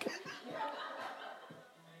bag.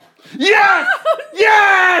 Yes!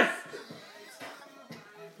 Yes!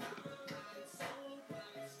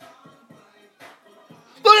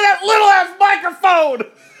 Look at that little ass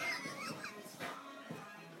microphone!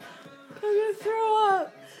 I'm gonna throw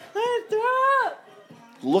up. I'm gonna throw up.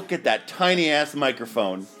 Look at that tiny ass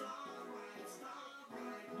microphone.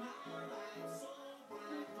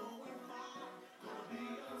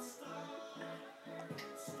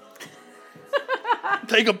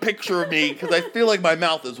 Take a picture of me because I feel like my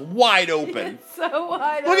mouth is wide open. So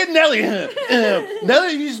wide Look open. at Nelly.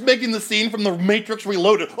 Nelly's making the scene from the Matrix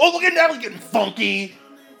Reloaded. Oh, look at Nelly getting funky.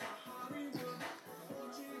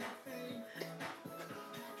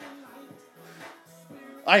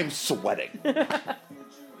 I am sweating. The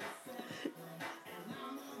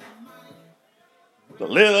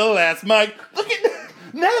little ass Mike. Look at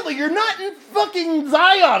Natalie, you're not in fucking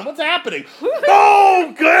Zion. What's happening?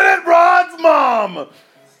 Oh, get it, Rod's mom.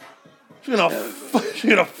 She's gonna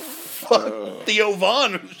fuck Theo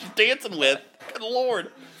Vaughn, who she's dancing with. Good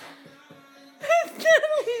Lord. It's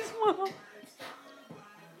Natalie's mom.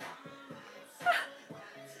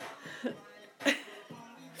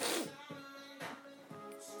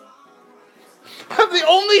 Have the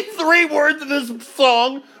only 3 words in this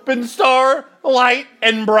song been star, light,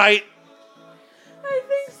 and bright? I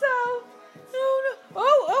think so. No.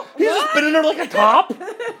 Oh. He's just spinning her like a top?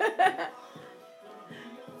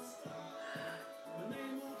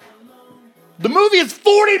 The movie is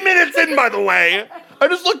 40 minutes in, by the way. I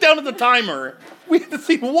just looked down at the timer. We have to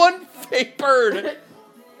see one fake bird.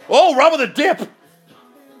 Oh, Rob with a dip.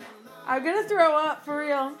 I'm gonna throw up for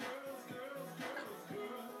real.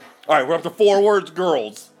 All right, we're up to 4 words,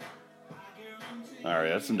 girls. All right,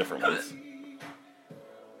 that's some different ones.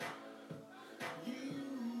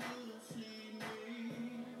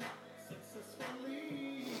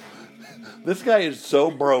 This guy is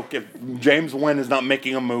so broke if James Wan is not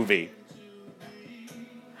making a movie.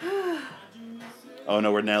 Oh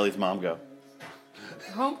no, where'd Natalie's mom go?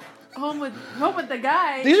 Home with the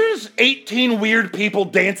guy. These are just 18 weird people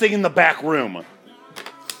dancing in the back room.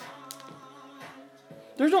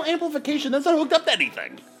 There's no amplification. That's not hooked up to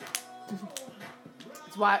anything.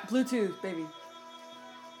 It's why Bluetooth, baby.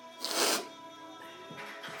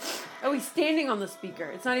 Oh, he's standing on the speaker.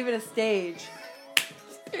 It's not even a stage.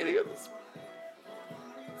 Standing on the speaker.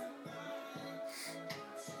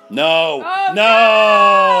 No. Oh,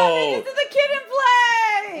 no. This is the kid in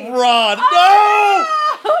play. Rod. Oh!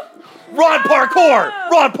 No. Rod parkour.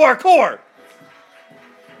 Rod parkour.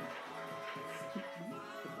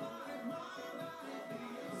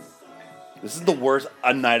 This is the worst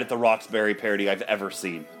A Night at the Roxbury parody I've ever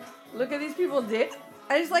seen. Look at these people dance.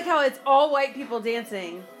 I just like how it's all white people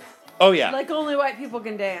dancing. Oh, yeah. Like only white people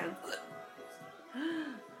can dance.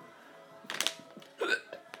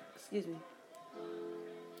 Excuse me.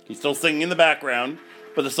 He's still singing in the background,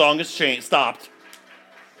 but the song has stopped.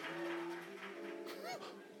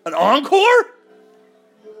 An encore?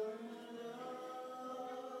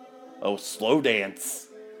 Oh, slow dance.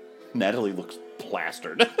 Natalie looks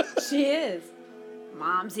plastered. She is.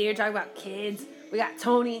 Mom's here talking about kids. We got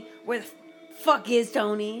Tony. Where the fuck is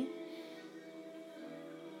Tony?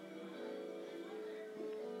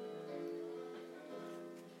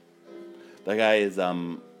 That guy is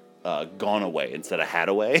gone away instead of had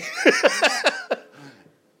away.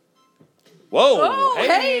 Whoa! Oh,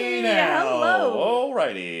 hey now! hello.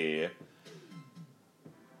 Alrighty.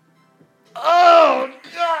 Oh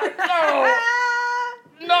God!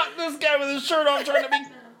 No! Not this guy with his shirt off trying to be.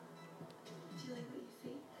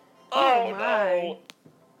 Oh my. no!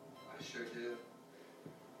 I sure do.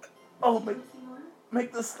 Oh,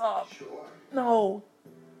 make this stop. Sure. No.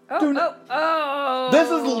 Oh.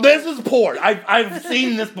 This is porn. I've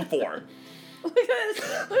seen this befok. Look at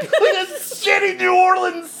this. Look at this shitty New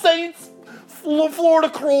Orleans Saints, Florida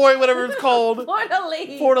Croy, whatever it's called.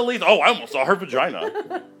 Florida Leaf. Oh, I almost saw her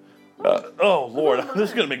vagina. Oh Lord, this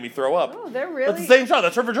is gonna make me throw up. Oh, they're really. That's the same shot.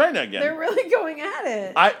 That's her vagina again. They're really going at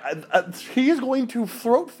it. He's going to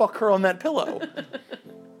throat fuck her on that pillow.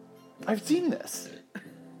 I've seen this.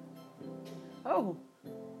 Oh.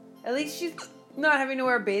 At least she's not having to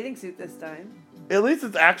wear a bathing suit this time. At least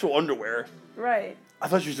it's actual underwear. Right. I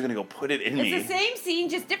thought she was gonna go put it in me. It's the same scene,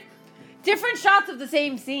 just different shots of the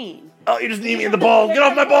same scene. Oh, you just need me in the balls. Get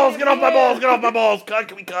off my balls. Get off my balls. Get off my balls. Cut.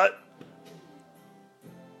 Can we cut?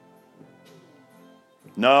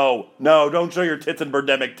 No, don't show your tits in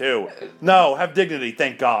Birdemic too. No, have dignity,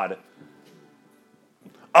 thank God.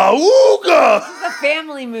 Auga! It's a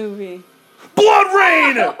family movie. Blood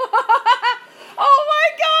Rain! Oh my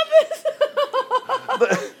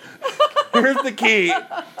God! Here's the key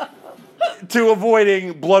to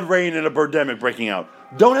avoiding blood rain and a Birdemic breaking out.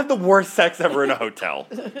 Don't have the worst sex ever in a hotel.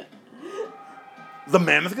 The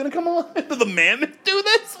mammoth gonna come on? Did the mammoth do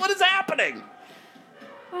this? What is happening?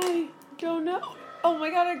 I don't know. Oh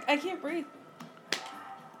my God, I can't breathe.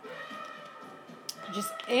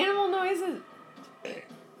 Just animal noises.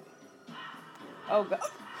 Oh God.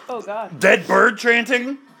 Oh God. Dead bird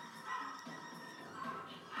chanting?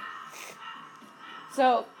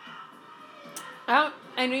 So, I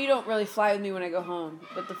know you don't really fly with me when I go home,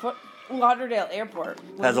 but the Fort Lauderdale Airport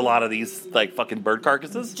Has a lot of these, like, fucking bird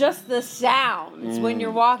carcasses? just the sounds when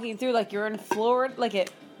you're walking through, like you're in Florida, like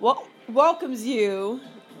it welcomes you.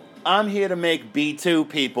 I'm here to make B2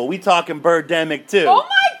 people. We talking Birdemic too. Oh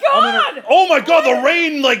my God! Oh my God, the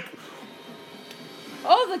rain, like...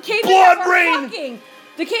 Oh, the cavemen Blood that were rain! fucking.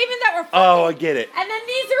 The cavemen that were fucking. Oh, I get it. And then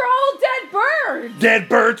these are all dead birds. Dead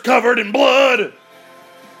birds covered in blood.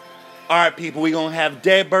 All right, people, we gonna have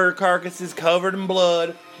dead bird carcasses covered in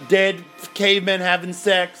blood. Dead cavemen having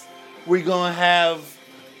sex. We gonna have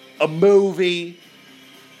a movie.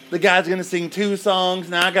 The guy's gonna sing 2 songs.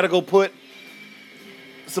 Now I gotta go put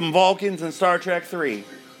some Vulcans in Star Trek 3.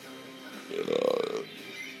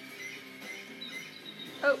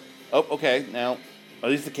 Oh, okay. Now, are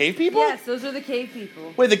these the cave people? Yes, those are the cave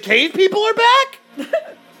people. Wait, the cave people are back?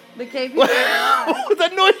 The cave people are alive. What was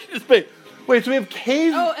that noise you just made? Wait, so we have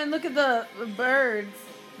cave... Oh, and look at the birds.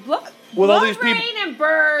 Blood With all these rain people... and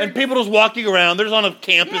birds. And people just walking around. There's on a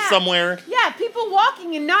campus Yeah. somewhere. Yeah, people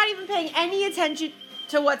walking and not even paying any attention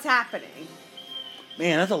to what's happening.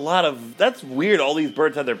 Man, that's a lot of... That's weird. All these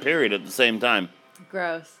birds have their period at the same time.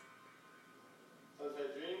 Gross.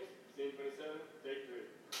 Sunset Dreams, scene 27, take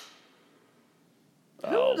 3.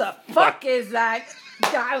 Who the fuck is that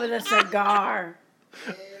guy with a cigar?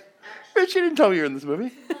 Rich, you didn't tell me you were in this movie.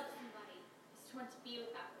 Love somebody. Just want to be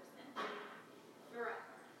with that person.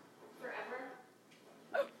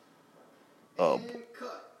 Forever. Oh. And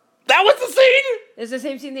cut. That was the scene? It's the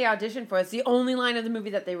same scene they auditioned for. It's the only line of the movie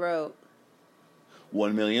that they wrote.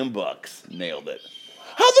 $1 million. Nailed it.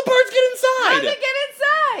 How'd the birds get inside? How'd they get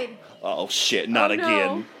inside? Oh, shit. Not Oh, no.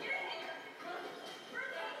 again.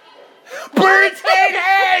 Birds hate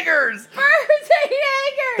hangers! Birds hate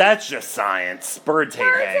hangers! That's just science. Birds hate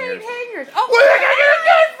Birds hangers. hate hangers. Oh, Where did I get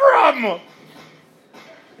a gun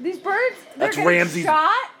from? these birds, they're That's getting Ramsey's-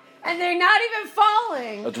 shot, and they're not even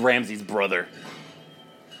falling. That's Ramsey's brother.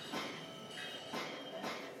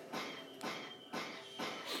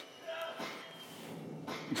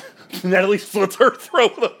 Natalie slits her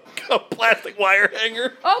throat with a plastic wire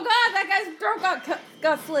hanger. Oh, God, that guy's throat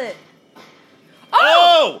got slit.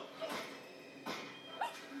 Oh!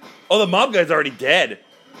 Oh, the mob guy's already dead.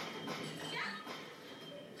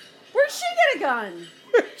 Where'd she get a gun?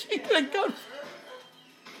 She got a gun.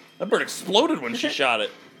 That bird exploded when she shot it.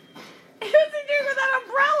 What's he doing with that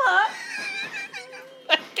umbrella?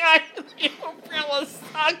 That guy with the umbrella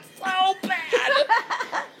sucks so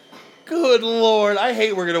bad. Good Lord. I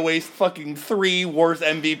hate we're going to waste fucking 3 worst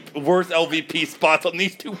LVP spots on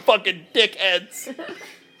these 2 fucking dickheads.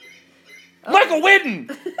 Michael Whidden!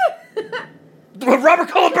 Robert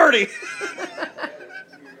Cullenberty! Seriously,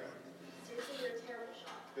 you're a terrible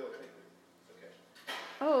shot.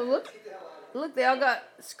 Oh, look, they all got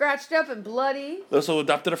scratched up and bloody. They also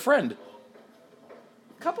adopted a friend.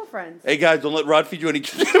 Couple friends. Hey guys, don't let Rod feed you any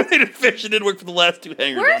contaminated fish. It didn't work for the last 2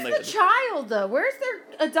 hangers. Where's on the child, though? Where's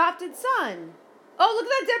their adopted son? Oh, look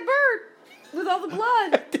at that dead bird with all the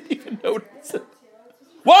blood. I didn't even notice it.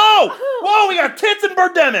 Whoa! Whoa, we got tits and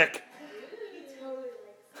Birdemic! He totally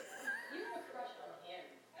likes it. You have a crush on him.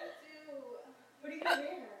 I do. What are you gonna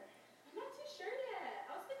wear? I'm not too sure yet.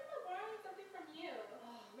 I was thinking about borrowing something from you.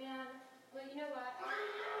 Oh, man. Well, you know what?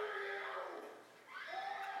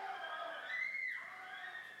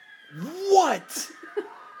 What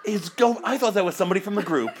is going? I thought that was somebody from the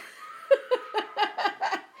group.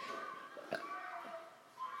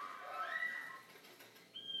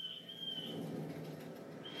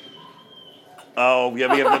 Oh,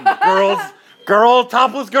 yeah, we have the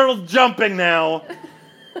topless girls jumping now.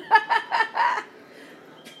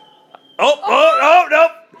 Oh,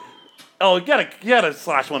 nope. Oh, you gotta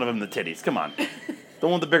slash one of them in the titties. Come on.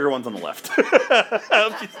 Don't want the bigger ones on the left.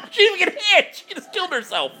 She didn't get hit. She just killed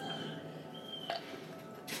herself.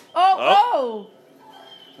 Oh.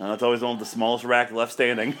 That's always the one with the smallest rack left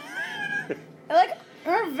standing. Like,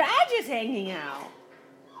 her vag is hanging out.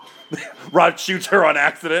 Rod shoots her on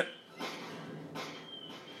accident.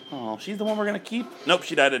 Oh, she's the one we're gonna keep? Nope,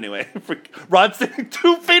 she died anyway. Rod's sitting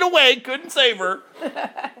 2 feet away, couldn't save her.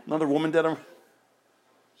 Another woman dead.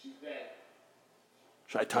 She's dead.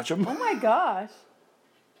 Should I touch him? Oh my gosh.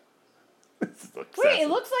 This is Wait, excessive. it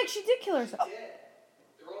looks like she did kill herself.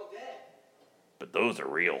 They're all dead. But those are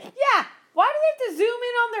real. Yeah, why do they have to zoom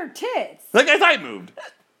in on their tits? That guy's eye moved.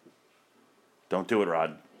 Don't do it,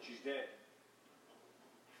 Rod. She's dead.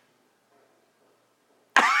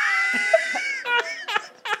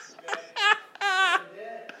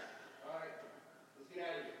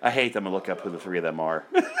 I hate them and look up who the 3 of them are.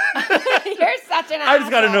 You're such an I just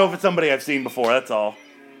gotta asshole. know if it's somebody I've seen before, that's all.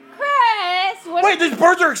 Chris, what? Wait, these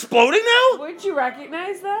birds are exploding now? Would you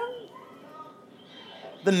recognize them?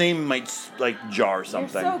 The name might, jar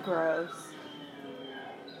something. You're so gross.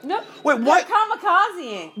 No. Wait, what? They're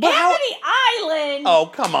kamikazeing. But how- Anthony Island. Oh,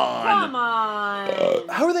 come on. Come on.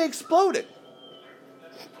 How are they exploding?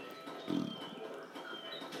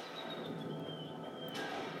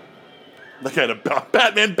 Like I had a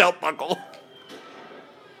Batman belt buckle.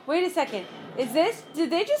 Wait a second. Did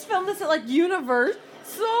they just film this at like Universal?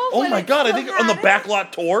 Oh my god, I think on the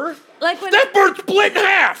backlot tour? Like when That bird split in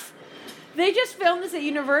half! they just filmed this at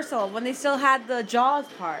Universal when they still had the Jaws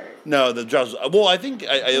part. No, the Jaws. Well, I think.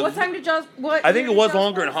 What time did Jaws? What? I think year it did was Jaws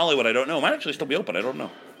longer come? in Hollywood. I don't know. It might actually still be open. I don't know.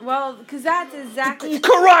 Well, because that's exactly.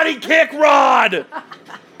 Karate kick Rod!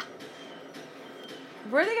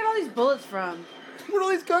 Where they get all these bullets from? Where do all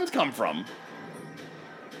these guns come from?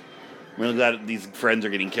 I'm really glad these friends are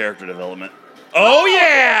getting character development. Oh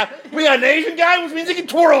yeah! We got an Asian guy, which means he can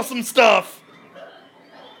twirl some stuff.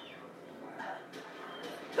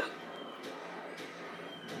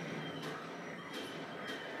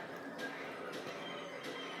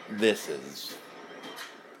 This is...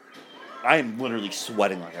 I am literally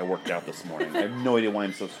sweating like I worked out this morning. I have no idea why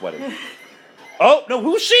I'm so sweaty. Oh, no,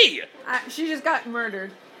 who's she? She just got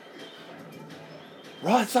murdered.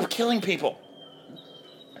 Rod, stop killing people.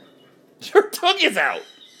 Her tongue is out.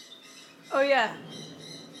 Oh yeah.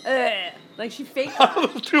 Like she faked.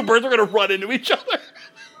 Those two birds are going to run into each other.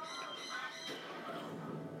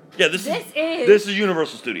 Yeah, this is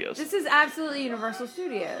Universal Studios. This is absolutely Universal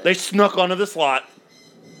Studios. They snuck onto this lot.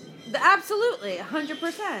 Absolutely,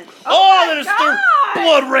 100%. Oh, that is the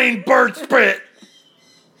blood rain bird spit.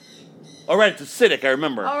 All right, it's acidic, I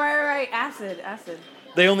remember. All right. Acid.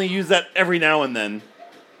 They only use that every now and then.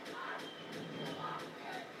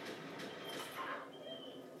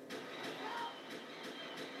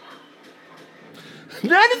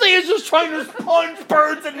 Natalie is just trying to punch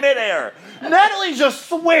birds in midair. Natalie's just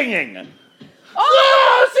swinging.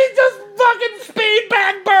 Oh, she just fucking speed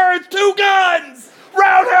back birds. 2 guns.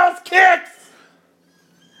 Roundhouse kicks.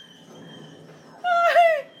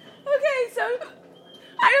 Okay, so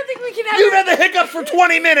I don't think we can ever. You've had the hiccups for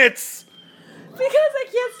 20 minutes. Because I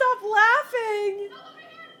can't stop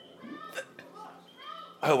laughing.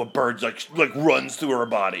 I hope a bird like runs through her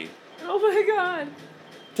body. Oh my god.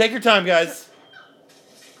 Take your time, guys.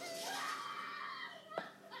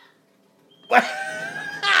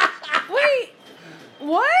 Wait,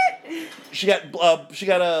 what? She got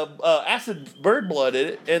acid bird blood in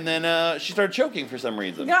it, and then she started choking for some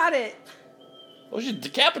reason. Got it. Well, she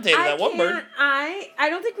decapitated that one bird. I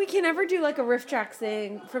don't think we can ever do like a riff track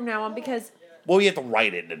thing from now on because. Well, you have to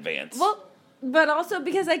write it in advance. Well, but also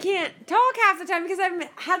because I can't talk half the time because I've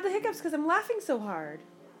had the hiccups because I'm laughing so hard.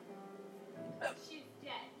 She's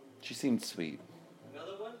dead. She seemed sweet.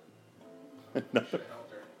 Another one? Another.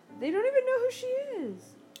 They don't even know who she is.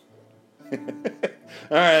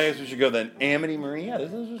 All right, I guess we should go then. Amity Marie. Yeah,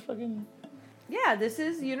 this is just fucking. Yeah, this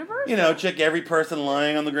is Universal. You know, check every person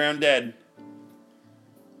lying on the ground dead.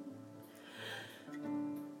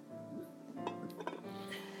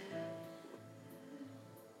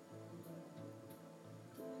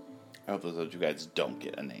 I hope those other 2 guys don't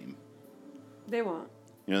get a name. They won't.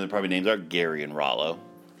 You know, their probably names are Gary and Rollo.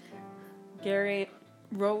 Gary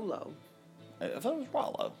Rollo. I thought it was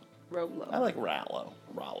Rollo. Rollo. I like Rollo.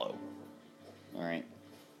 All right.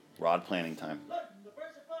 Rod planning time. Look, the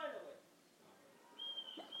birds are flying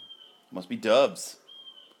away. Must be doves.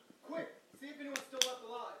 Quick, see if anyone's still left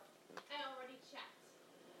alive. I already checked.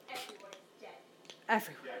 Everyone is dead.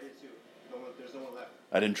 Everyone. Yeah, I did too. There's no one left.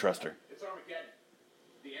 I didn't trust her. It's Armageddon.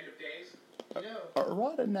 The end of days. You know, Are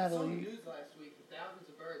Rod and I saw the Natalie... news last week that thousands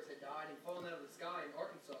of birds had died and fallen out of the sky in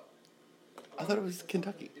Arkansas. I thought it was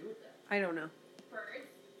Kentucky. Do with that. I don't know. Birds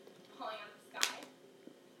falling out of the sky.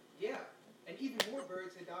 Yeah, and even more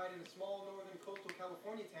birds had died in a small northern coastal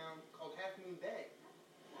California town called Half Moon Bay.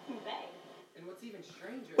 Bay. And what's even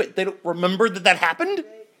stranger, Wait, they don't remember that happened?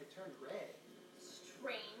 Bay had turned red.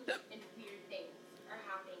 Strange and weird things are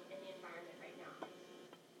happening in the environment right now.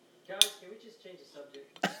 Guys, can we just change the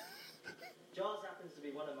subject? Jaws happens to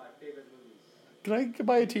be one of my favorite movies. Can I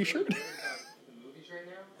buy a t-shirt? The movies right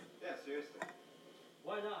now? Yeah, seriously.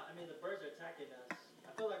 Why not? I mean, the birds are attacking us.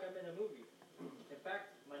 I feel like I'm in a movie. In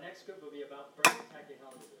fact, my next script will be about birds attacking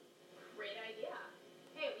Hollywood. Great idea.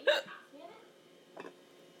 Hey, will you pass me in it?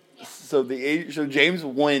 So James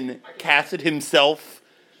Wynn casted himself.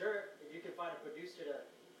 Sure, if you can find a producer to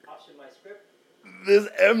option my script. This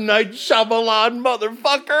M. Night Shyamalan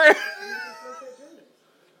motherfucker.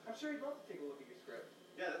 I'm sure he'd love to take a look at your script.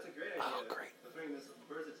 Yeah, that's a great idea. Oh, great. Of turning this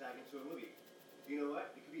birds attack into a movie. You know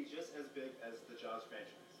what? It could be just as big as the Jaws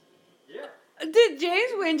franchise. Yeah. Did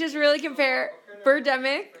James Wynn just really compare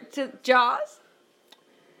Birdemic to Jaws?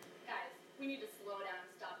 Guys, we need to slow down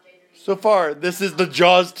and stop daydreaming. So far, this is the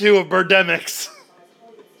Jaws 2 of Birdemics.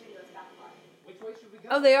 Hollywood Studios backlot. Which way should we go?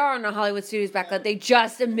 Oh, they are on the Hollywood Studios backlot. They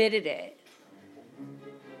just admitted it.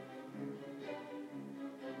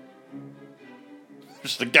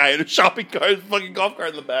 Just a guy in a shopping cart, with a fucking golf cart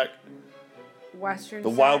in the back. Western. The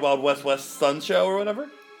set. Wild Wild West Sun Show or whatever.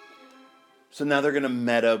 So now they're gonna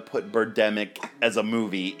meta put Birdemic as a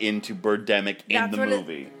movie into Birdemic in That's the what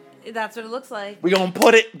movie. That's what it looks like. We gonna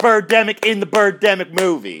put it Birdemic in the Birdemic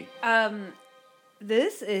movie.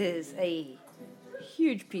 This is a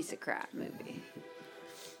huge piece of crap movie.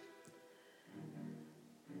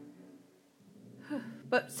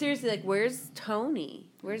 But seriously, like, where's Tony?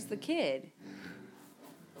 Where's the kid?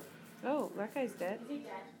 Oh, that guy's dead. Is he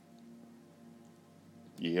dead?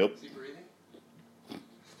 Yep. Is he breathing? He's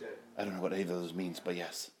dead. I don't know what any of those means, but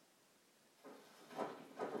yes.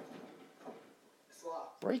 It's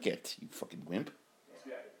locked. Break it, you fucking wimp.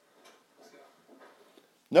 He's dead. Let's go.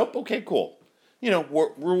 Nope, okay, cool. You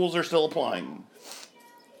know, rules are still applying.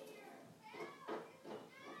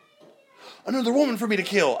 Another woman for me to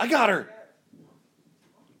kill. I got her.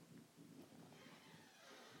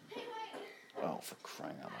 Hey, wait. Oh, for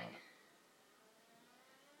crying out loud.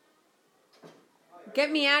 Get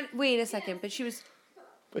me out. Wait a second, but she was.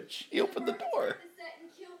 But she opened the door. The set and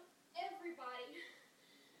killed everybody.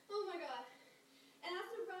 Oh my god. And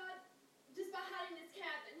after Rod, just by hiding in his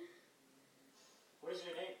cabin. What is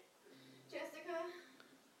your name? Jessica.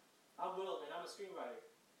 I'm Will, and I'm a screenwriter.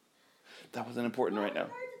 That wasn't important right now.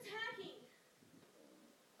 Birds attacking.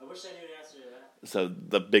 I wish I knew the answer to that. So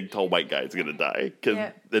the big tall white guy is gonna die, because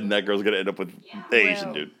Yeah. then that girl's gonna end up with the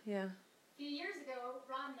Asian dude. Yeah. A few years ago,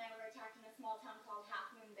 Ron and I were attacked in a small town called Half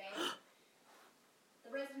Moon Bay. The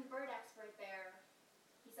resident bird expert there,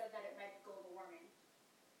 he said that it might be global warming.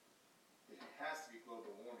 It has to be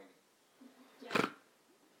global warming. Yeah.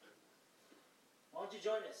 Why don't you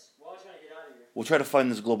join us? We're all trying to get out of here. We'll try to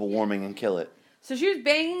find this global warming and kill it. So she was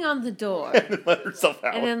banging on the door And let herself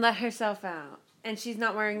out. and then let herself out. And she's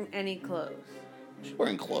not wearing any clothes. She's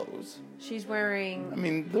wearing clothes. She's wearing I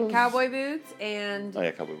mean, those... cowboy boots and Oh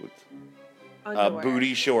yeah, cowboy boots. underwear.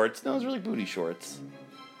 Booty shorts. No, it's really booty shorts.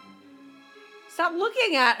 Stop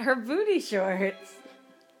looking at her booty shorts.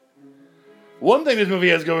 One thing this movie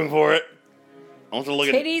has going for it. I want to look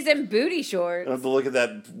at. Titties and booty I shorts. have to look at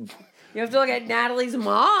that. You have to look at Natalie's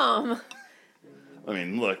mom. I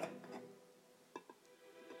mean, look.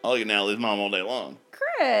 I'll look at Natalie's mom all day long.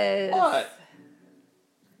 Chris. What?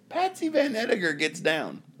 Patsy Van Edgar gets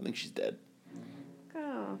down. I think she's dead.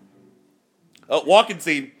 Oh. Oh, walking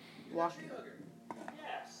scene. Walking.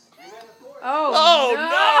 Yes. Oh,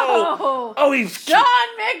 no! Oh, he's John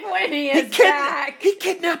McWhinney is back. He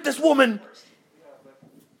kidnapped this woman. Yeah, but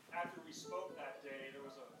after we spoke that day, there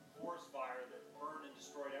was a forest fire that burned and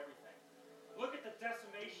destroyed everything. Look at the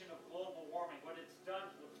decimation of global warming, what it's done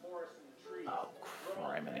to the forest and the trees. Oh, We're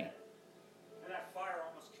all criminy. dead. And that fire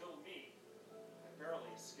almost killed me. I barely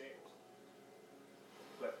escaped.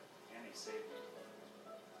 But Annie saved me.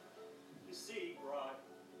 You see, Rod,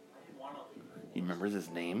 I didn't want to leave. He remembers his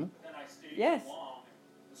name? Then I stayed Yes. too long.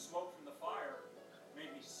 The smoke from the fire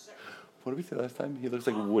made me sick. What did we say last time? He looks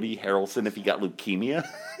like Woody Harrelson if he got leukemia.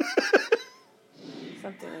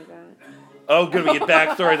 Something like that. Oh, good. We get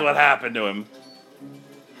backstories of what happened to him.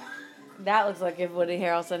 That looks like if Woody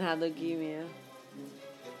Harrelson had leukemia.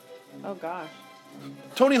 Oh gosh.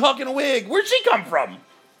 Tony Hawk in a wig. Where'd she come from?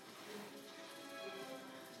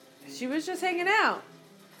 She was just hanging out.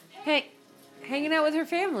 Hanging out with her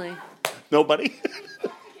family. Nobody.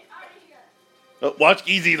 Oh, watch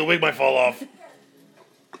easy. The wig might fall off.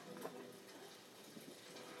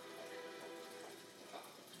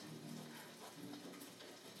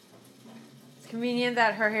 It's convenient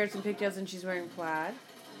that her hair's in pigtails and she's wearing plaid.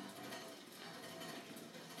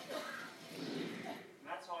 And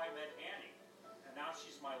that's how I met Annie. And now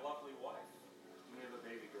she's my lovely wife. We have a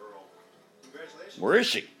baby girl. Congratulations. Where is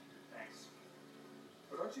she? Thanks.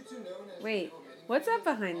 But aren't you two known as Wait, people getting what's paid? up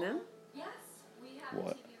behind them? Yes, we have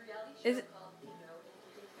What? a TV reality Is show it- called You Know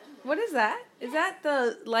Everything Family. What is that? Is that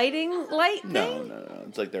the lighting light thing? No.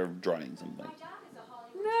 It's like they're drawing something. My dad is a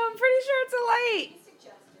Hollywood. No, I'm pretty sure it's a light. He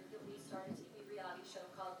suggested that we start a TV reality show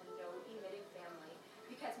called The No Emitting Family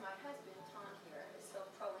because my husband, Tom here, is so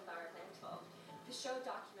pro-environmental. The show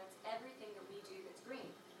documents everything that we do that's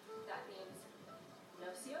green. That means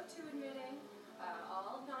no CO2 emitting,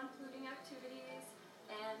 all non-polluting activities,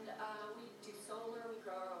 and we do solar, we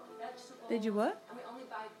grow our own vegetables. They do what? And we only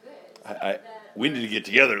buy goods We need to get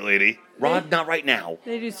together, lady. Rod, not right now.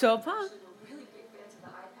 They do soap, huh? Actually, we're really big fans of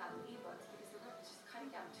the iPad and ebooks because they're just cutting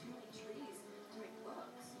down too many trees to make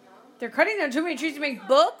books, you know? They're cutting down too many trees to make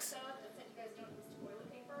books? That said you guys don't use toilet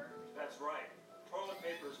paper. That's right. Toilet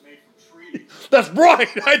paper is made from trees. That's right.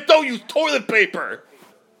 I don't use toilet paper.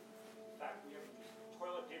 In fact, we haven't used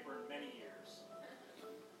toilet paper in many years.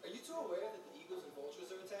 Are you two aware that the eagles and vultures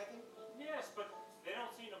are attacking? Yes, but they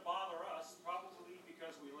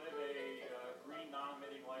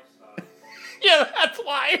That's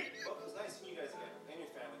why. Well, it was nice seeing you guys again, and your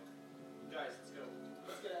family. Guys, let's go.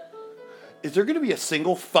 Let's get out of here. Is there going to be a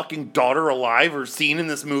single fucking daughter alive or seen in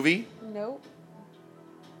this movie? Nope.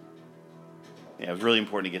 Yeah, it was really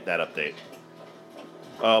important to get that update.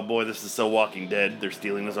 Oh boy, this is so Walking Dead. They're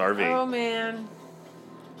stealing this RV. Oh man.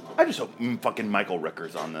 I just hope fucking Michael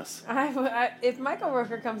Rooker's on this. If Michael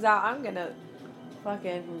Rooker comes out, I'm gonna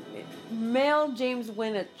fucking mail James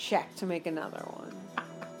Wynn a check to make another one.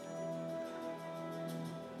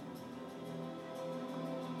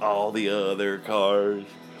 All the other cars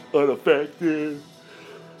unaffected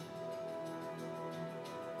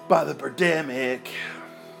by the Birdemic.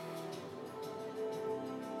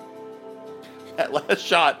 That last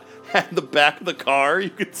shot had the back of the car. You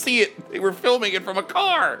could see it. They were filming it from a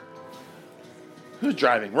car. Who's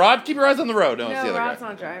driving? Rod, keep your eyes on the road. No, it's the other Rod's guy.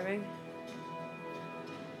 not driving.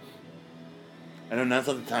 I know now's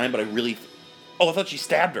not the time, but I really... Oh, I thought she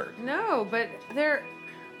stabbed her. No, but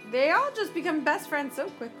they all just become best friends so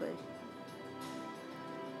quickly.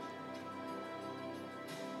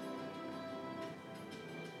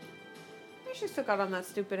 She still got on that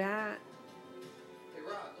stupid hat. Hey,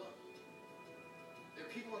 Rod, look. There are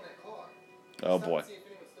people in that car. Oh, Stop boy. and see if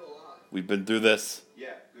anyone's still alive. We've been through this. Yeah,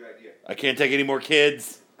 good idea. I can't take any more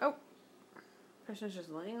kids. Oh. Person's just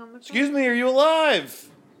laying on the car. Excuse me, are you alive?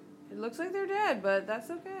 It looks like they're dead, but that's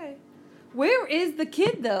okay. Where is the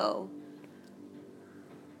kid, though?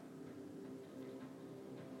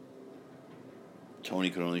 Tony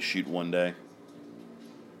could only shoot one day.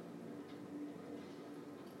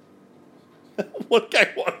 One guy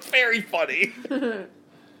was very funny.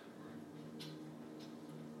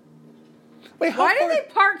 Wait, how Why far? did they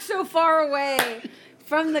park so far away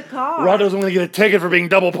from the car? Rod doesn't want to get a ticket for being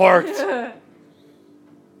double parked. Oh,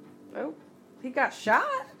 he got shot?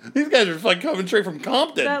 These guys are like coming straight from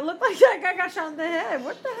Compton. That looked like that guy got shot in the head.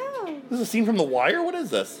 What the hell? This is a scene from The Wire? What is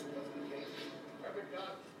this?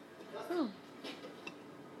 Oh.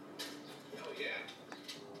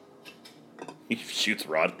 He shoots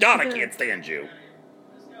Rod. God, I can't stand you.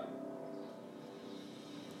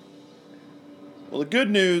 Well, the good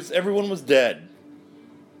news, everyone was dead.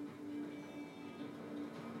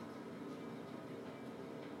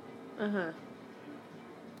 Uh-huh.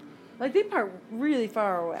 Like, they park really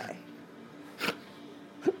far away.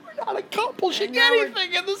 We're not accomplishing And now we're-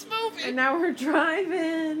 anything in this movie. And now we're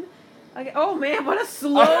driving. Like, oh, man, what a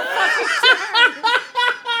slow fucking turn.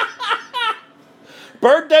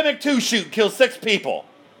 Birdemic 2 shoot kills 6 people.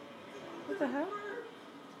 What the hell?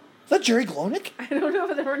 Is that Jerry Glonek? I don't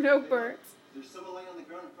know, there were no birds. There's someone laying on the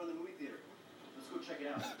ground in front of the movie theater. Let's go check it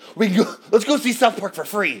out. We can go, let's go see South Park for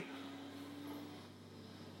free.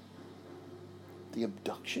 The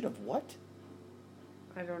abduction of what?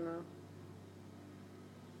 I don't know.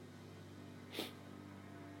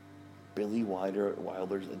 Billy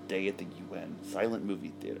Wilder's A Day at the UN. Silent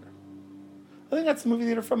movie theater. I think that's the movie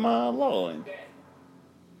theater from La La Land.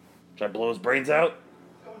 Should I blow his brains out?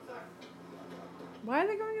 Why are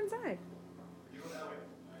they going inside?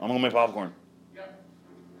 I'm gonna make popcorn.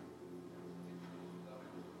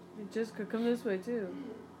 It just could come this way, too.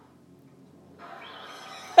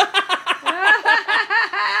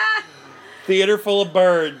 Theater full of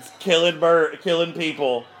birds killing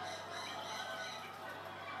people.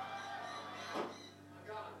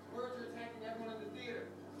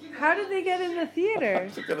 How did they get in the I theater?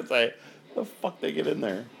 was just gonna say, the fuck they get in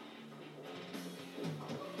there?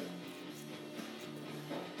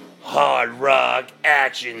 Hard rock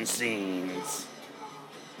action scenes.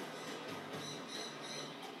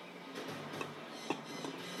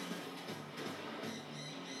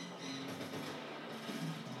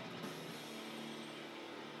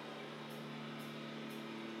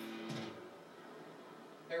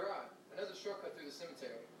 Hey, Rod, I know the shortcut through the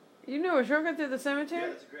cemetery. You know a shortcut through the Yeah, cemetery?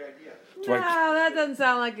 that's a great idea. No, that doesn't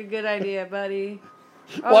sound like a good idea, buddy.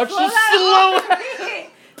 Watch slow the that slow.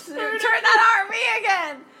 RV. Turn that RV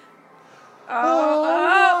again.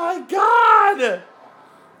 Oh my god!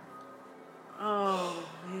 Oh,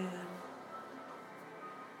 man.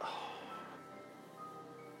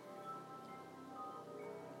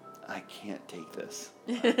 I can't take this.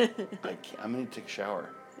 I can't. I'm gonna take a shower.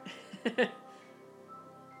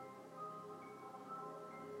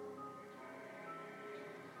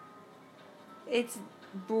 It's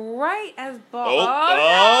bright as balls.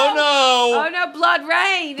 Oh, no! Oh no, blood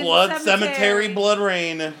rain. in the Blood cemetery, blood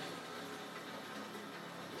rain.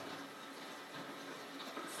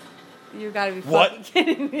 You gotta be What? fucking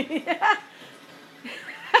kidding me.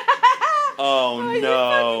 Oh Are you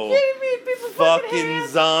no! fucking kidding me? People Fucking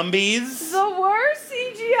hands. zombies. The worst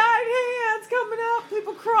CGI hands coming out.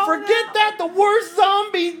 People crawling Forget out. that! The worst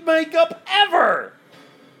zombie makeup ever!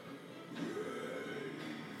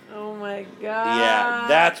 Oh my god. Yeah,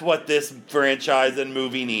 that's what this franchise and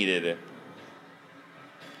movie needed.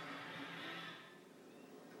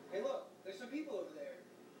 Hey, look, there's some people over there.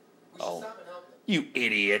 We should Oh. stop and help them. You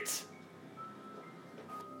idiot.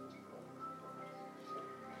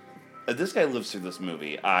 If this guy lives through this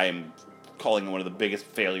movie, I'm calling him one of the biggest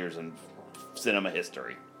failures in cinema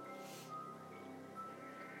history.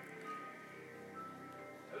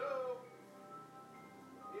 Hello?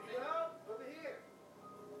 Need some help? Over here.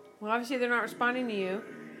 Well, obviously they're not responding to you.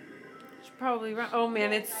 Should probably run. Oh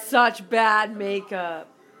man, it's such bad makeup.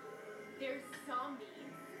 There's zombies.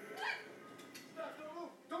 Stop, don't move.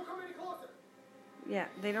 Don't come any closer. Yeah,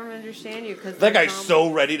 they don't understand you because That guy's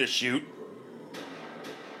so ready to shoot.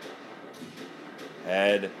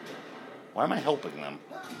 Head. Why am I helping them?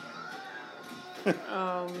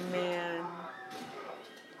 Oh man.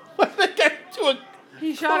 Why did that guy do a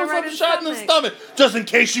He shot her right in the shot in the stomach? Just in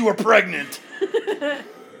case you were pregnant.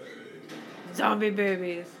 Zombie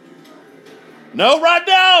babies. No, Rod,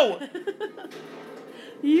 no!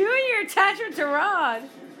 You and your attachment to Rod.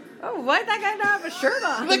 Oh, why'd that guy not have a shirt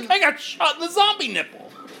on? That guy got shot in the zombie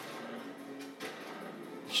nipple.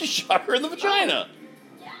 She shot her in the vagina.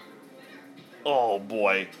 Oh,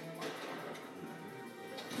 boy.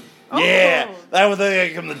 Oh. Yeah, that was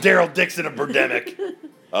like the Daryl Dixon of Birdemic.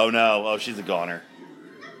 Oh, no. Oh, she's a goner.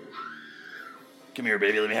 Come here,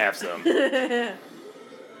 baby. Let me have some.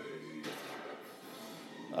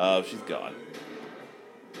 Oh, she's gone.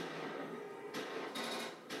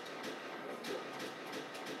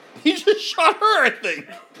 He just shot her, I think.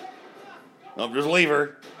 Nope, just leave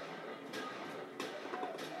her.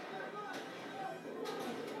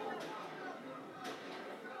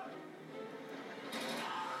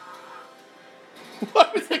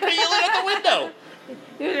 Why was that guy yelling out the window?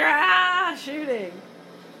 He was shooting.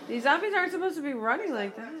 These zombies aren't supposed to be running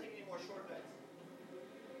like that. Take any more shortcuts.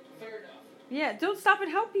 Fair enough. Yeah, don't stop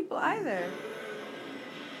and help people either.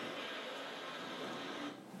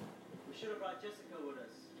 We should have brought Jessica with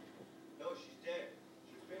us. No, she's dead.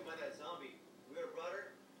 She was bitten by that zombie. We would have brought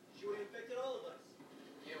her. She would have infected all of us.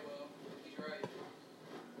 Yeah, well, he's right.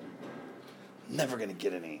 Never gonna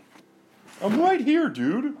get any. I'm right here,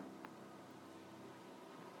 dude.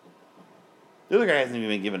 The other guy hasn't even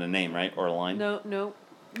been given a name, right? Or a line? No.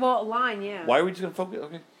 Well, a line, yeah. Why are we just gonna focus?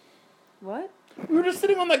 Okay. What? We were just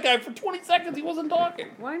sitting on that guy for 20 seconds. He wasn't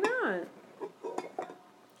talking. Why not?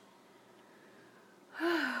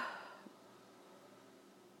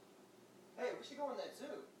 Hey, we should go in that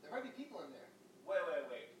zoo. There might be people in there.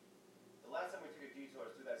 Wait. The last time we took a detour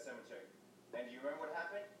was through that cemetery. And do you remember what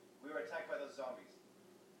happened? We were attacked by those zombies.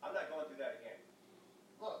 I'm not going through that again.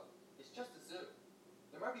 Look, it's just a zoo.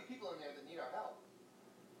 There might be people in there that need our help.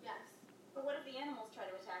 Yes. But what if the animals try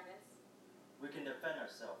to attack us? We can defend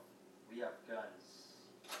ourselves. We have guns.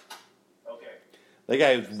 Okay. That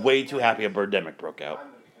guy was way too happy a Birdemic broke out.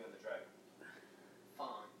 I'm going to be doing the driving.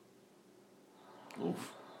 Fine.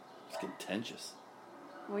 Oof. It's contentious.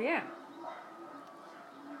 Well, yeah.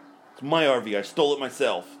 It's my RV. I stole it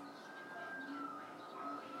myself.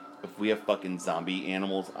 If we have fucking zombie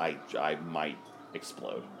animals, I might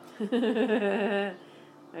explode. I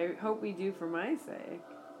hope we do for my sake.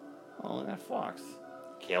 Oh, that fox.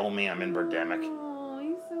 Kill me. I'm in Birdemic. Oh,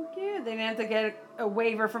 he's so cute. They didn't have to get a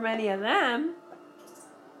waiver from any of them.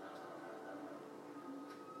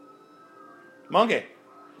 Monkey. Hey,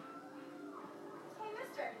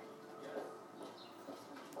 mister.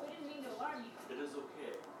 We didn't mean to alarm you. It is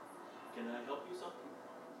okay. Can I help you something?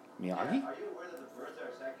 Miyagi? Are you aware that the birds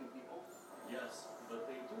are attacking people? Yes, but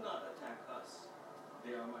they do not attack us.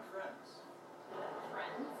 They are my friends.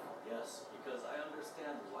 Friends? Yes, because I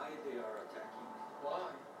understand why they are attacking.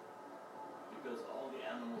 Why? Because all the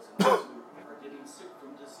animals in the zoo are getting sick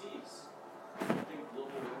from disease. I think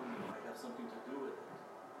global warming might have something to do with it.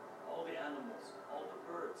 All the animals, all the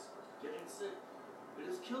birds are getting sick. It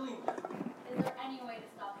is killing them. Is there any way to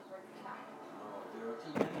stop the birds attack? Oh, there are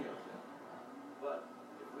too many of them. But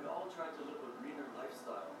if we all try to live a greener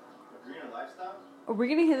lifestyle, A greener lifestyle? Are we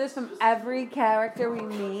gonna hear this from every character we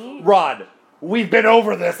meet? Rod, we've been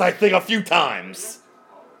over this, I think, a few times.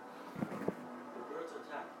 the bird's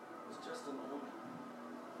attack was just an omen.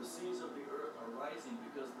 The seas of the earth are rising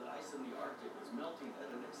because the ice in the Arctic is melting at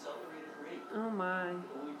an accelerated rate. Oh my. It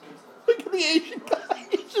only takes a Look at the Asian guy.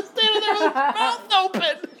 He's just standing there with his mouth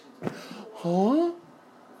open. Huh?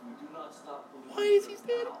 If we do not stop polluting Why is he the earth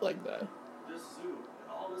standing now, like that? this zoo and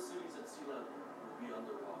all the cities at sea level will be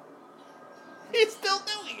underwater. He's still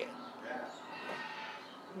doing it. Yeah.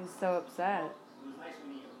 He's so upset. It was nice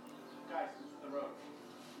meeting you. Guys, this is the road.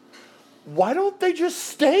 Why don't they just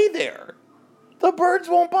stay there? The birds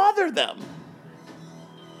won't bother them.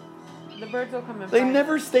 The birds will come and They find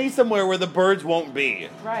never them. stay somewhere where the birds won't be.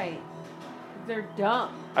 Right. They're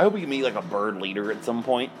dumb. I hope we can meet like a bird leader at some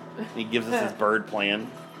point. He gives us his bird plan.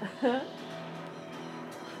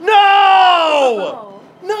 No! Oh.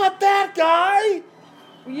 Not that guy!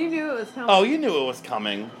 You knew it was coming. Oh, you knew it was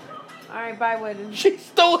coming. Alright, bye, Wooden. She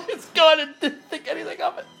stole his gun and didn't think anything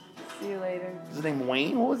of it. See you later. Is his name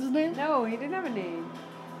Wayne? What was his name? No, he didn't have a name.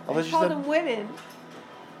 I They thought you called said... him Wooden.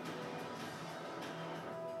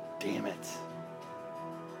 Damn it.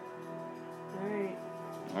 Alright.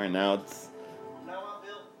 Alright, now it's... Now on,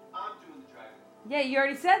 Bill, I'm doing the driving. Yeah, you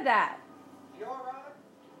already said that. You know what, Ron?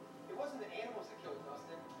 It wasn't the animals that killed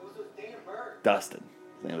Dustin. It was those damn birds. Dustin.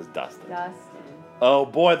 His name was Dustin. Dustin. Oh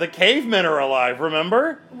boy, the cavemen are alive,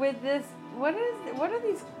 remember? With this, what are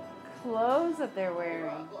these clothes that they're Hey, wearing?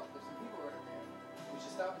 Rob, look, there's some people right there. We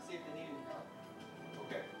should stop and see if they need any help.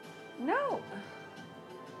 Okay. No.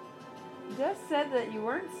 Just said that you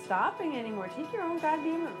weren't stopping anymore. Take your own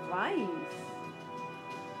goddamn advice.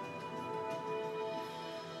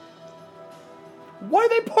 Why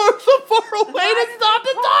they park so far away Why to did stop they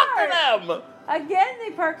to talk park? to them? Again,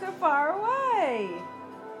 they park so far away.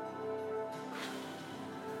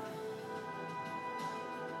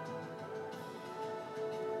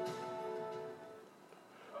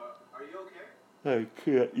 Are you okay? I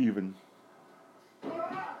can't even.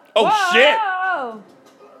 Oh Whoa! shit!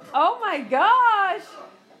 Oh my gosh!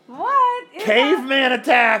 What? is Caveman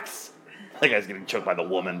attacks! That guy's getting choked by the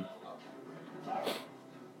woman.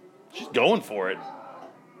 She's going for it. that?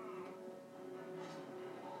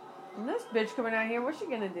 And this bitch coming out here, what's she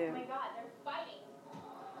gonna do? Oh my god, they're fighting.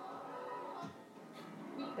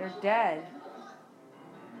 They're dead.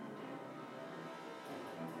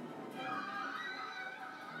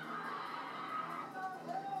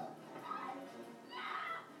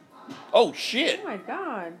 Oh shit! Oh my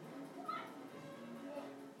god.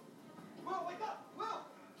 Will, wake up! Will!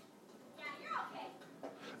 Yeah,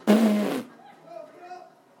 you're okay.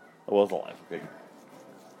 I was alive, okay?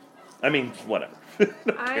 I mean, whatever.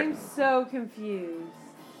 I'm so confused.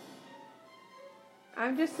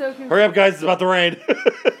 I'm just so confused. Hurry up, guys, it's about to rain.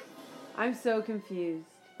 I'm so confused.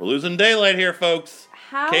 We're losing daylight here, folks.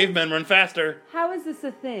 How? Cavemen run faster. How is this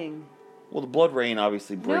a thing? Well, the blood rain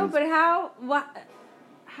obviously brings... No, but how? What?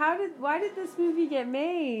 Why did this movie get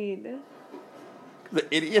made? The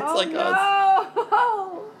idiots Oh, like us.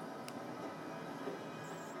 no!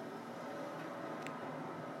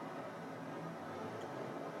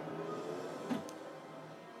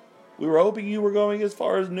 We were hoping you were going as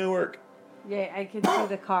far as Newark. Yeah, I can see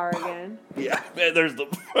the car again. Yeah, man, there's the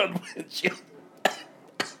front windshield.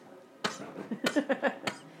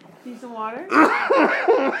 Need some water?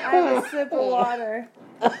 I have a sip of water.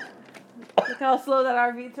 Look how slow that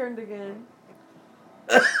RV turned again.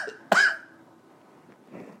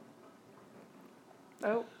 Oh.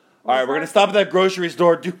 All right, we're going to stop at that grocery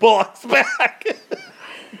store. 2 blocks back.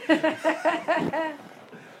 Yeah,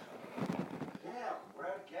 we're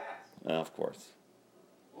out of gas. Of course.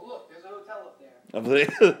 Well, look, there's a hotel up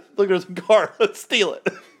there. Look, there's a car. Let's steal it.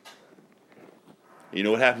 You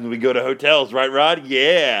know what happens when we go to hotels, right, Rod?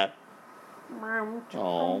 Yeah.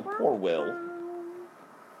 Oh, poor Will.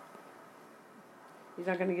 He's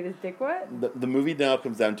not gonna get his dick wet? The movie now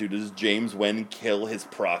comes down to, does James Wen kill his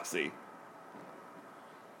proxy?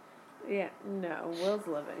 Yeah, no. Will's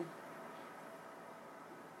living.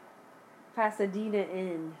 Pasadena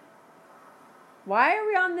Inn. Why are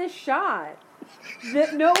we on this shot?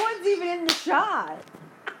 No one's even in the shot.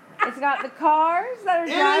 It's got the cars that are It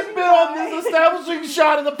driving has been on by. this establishing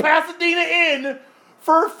shot in the Pasadena Inn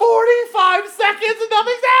for 45 seconds and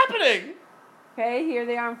nothing's happening. Okay, here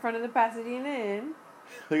they are in front of the Pasadena Inn.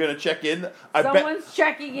 They're gonna check in. Someone's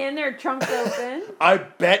checking in, their trunk's open. I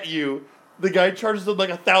bet you the guy charges them like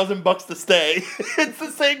 $1,000 to stay. It's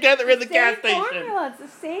the same guy that ran the gas station. Formula. It's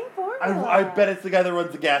the same formula. I bet it's the guy that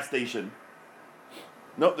runs the gas station.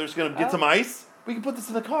 Nope, they're just gonna get some ice. We can put this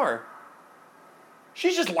in the car.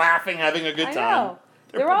 She's just laughing, having a good I time. know.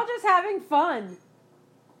 They're all just having fun.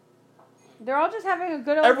 They're all just having a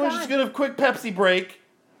good old Everyone's time. just gonna have a quick Pepsi break.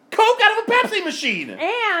 Coke out of a Pepsi machine!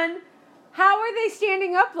 And how are they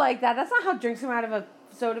standing up like that? That's not how drinks come out of a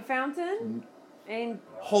soda fountain. And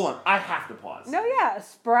Hold on, I have to pause. no, yeah, a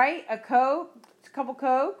Sprite, a Coke, a couple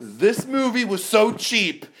Cokes. This movie was so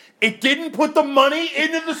cheap, it didn't put the money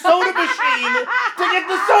into the soda machine to get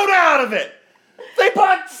the soda out of it. They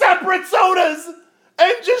bought separate sodas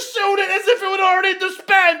and just showed it as if it was already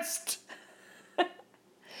dispensed.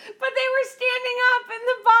 But they were standing up in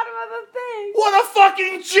the bottom of the thing. What a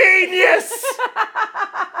fucking genius!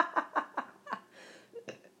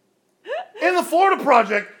 Soda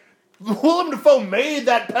Project, Willem Dafoe made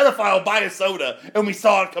that pedophile buy a soda, and we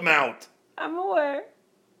saw it come out. I'm aware.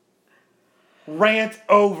 Rant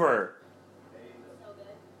over.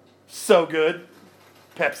 So good.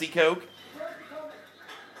 Pepsi Coke.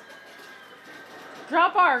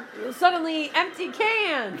 Drop our suddenly empty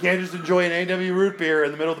can. You can't just enjoy an A&W root beer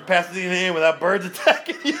in the middle of the Pasadena Inn without birds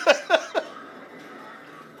attacking you.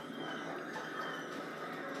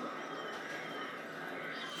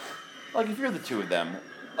 Like, if you're the two of them,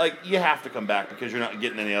 like, you have to come back because you're not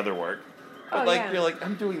getting any other work. But, you're like,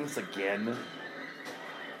 I'm doing this again.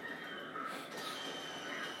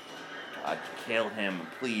 God, kill him.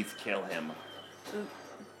 Please kill him.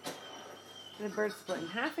 The bird's split in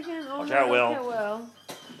half again? Oh, Watch no, out, Will. okay, Will.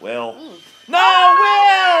 Will. Ooh. No,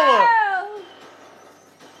 Will! Oh!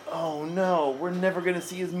 Oh, no. We're never going to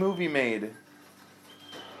see his movie made.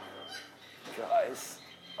 Guys.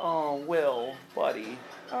 Oh, Will. Buddy.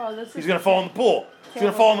 Oh, this He's is going to fall in the pool. He's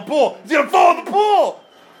going to Kill fall in the pool. He's going to fall in the pool!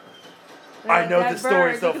 I know Dead this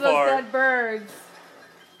story birds. so Look at far. those dead birds.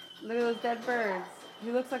 Look at those dead birds.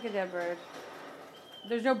 He looks like a dead bird.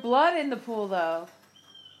 There's no blood in the pool, though.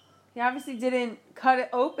 He obviously didn't cut it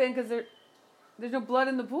open because there's no blood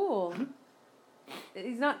in the pool.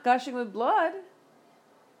 He's not gushing with blood.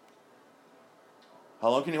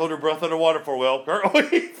 How long can you hold your breath underwater for, Will? Oh,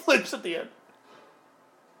 he flinched at the end.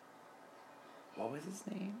 What was his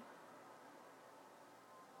name?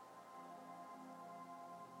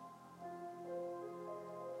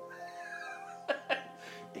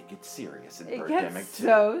 It gets serious in It Birdemic gets too.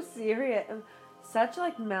 so serious. Such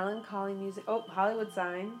like melancholy music. Oh, Hollywood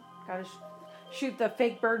sign. Gotta shoot the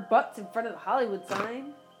fake bird butts in front of the Hollywood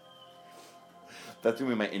sign. That's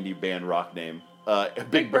gonna be my indie band rock name.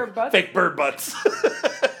 Big Bird Butts? Fake bird butts.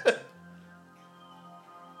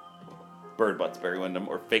 Bird butts, Barry Windham,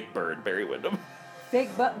 or fake bird, Barry Windham.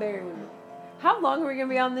 Fake butt Barry Windham. How long are we gonna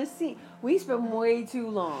be on this scene? We spent way too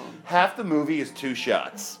long. Half the movie is 2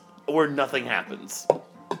 shots, where nothing happens.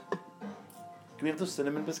 Can we have those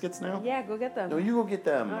cinnamon biscuits now? Yeah, go get them. No, you go get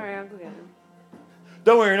them. All right, I'll go get them.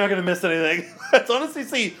 Don't worry, you're not gonna miss anything. Let's honestly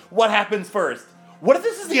see what happens first. What if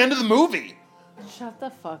this is the end of the movie? Shut the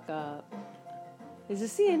fuck up. Is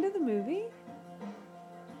this the end of the movie?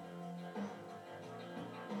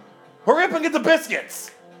 Hurry up and get the biscuits.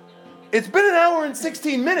 It's been an hour and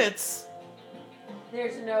 16 minutes.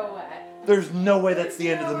 There's no way. There's no way that's the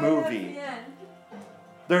end of the movie.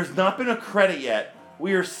 There's not been a credit yet.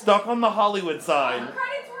 We are stuck on the Hollywood sign. The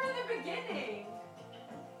credits were in the beginning.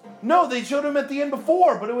 No, they showed him at the end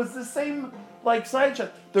before, but it was the same, side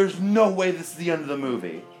shot. There's no way this is the end of the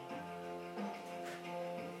movie.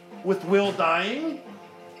 With Will dying?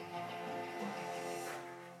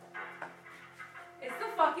 It's the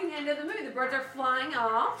fucking end of the movie. The birds are flying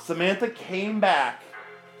off. Samantha came back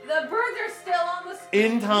The birds are still on the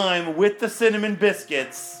screen. in time with the cinnamon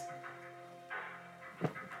biscuits.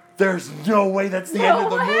 There's no way that's the end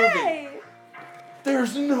of the movie.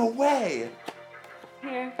 There's no way.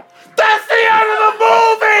 Here. That's the end of the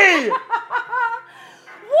movie!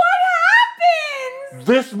 What happens?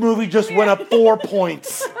 This movie just went up 4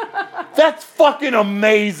 points. That's fucking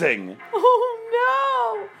amazing.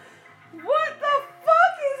 Oh no! What the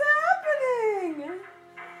fuck is happening?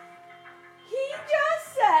 He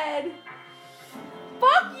just said,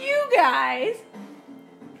 fuck you guys.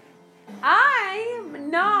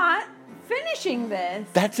 I'm not finishing this.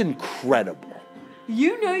 That's incredible.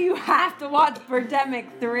 You know you have to watch Birdemic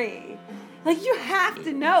 3. You have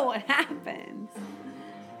to know what happens.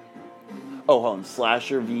 Oh, hold on.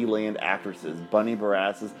 Slasher V Land actresses, Bunny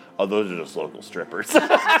Barassus. Oh, those are just local strippers. Those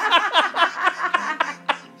are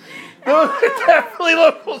definitely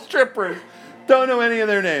local strippers. Don't know any of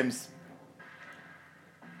their names.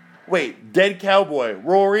 Wait, Dead Cowboy,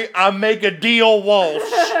 Rory, I make a deal, Walsh.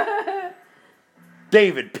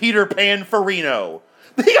 David, Peter Pan Farino.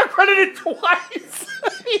 They got credited twice.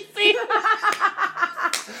 You see?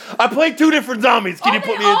 I played 2 different zombies. Can you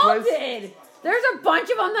put me in twice? Did. There's a bunch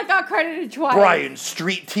of them that got credited twice. Brian,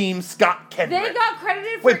 Street Team, Scott Kendrick. They got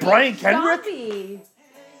credited for Wait, Brian each Kendrick? zombie.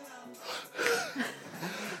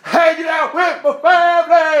 Hanging out with my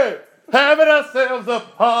family, having ourselves a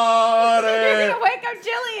party. You're gonna wake up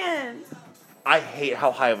Jillian. I hate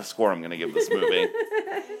how high of a score I'm going to give this movie.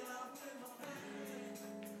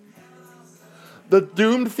 The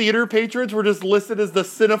doomed theater patrons were just listed as the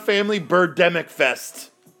Cinefamily Birdemic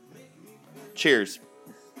Fest. Cheers.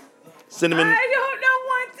 Cinnamon. I don't know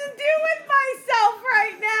what to do with myself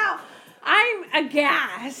right now. I'm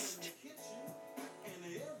aghast.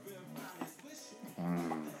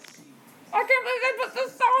 I can't believe they put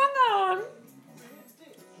this song on.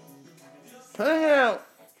 Hang out.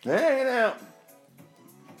 Hang out.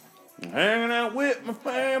 hanging out with my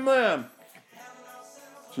family.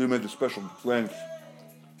 So you make a special thanks.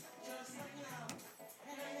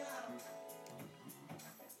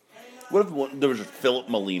 What if there was a Philip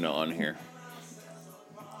Molina on here?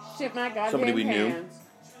 Shit, my goddamn Somebody we knew. hands.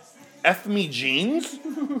 F me jeans?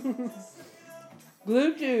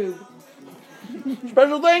 Blue tube.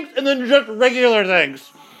 Special thanks and then just regular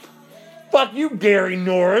thanks. Fuck you, Gary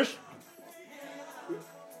Norris.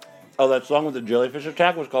 Oh, that song with the jellyfish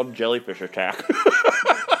attack was called Jellyfish Attack.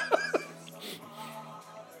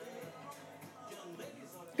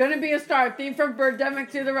 Gonna be a star. Theme from Birdemic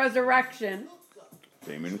to the Resurrection.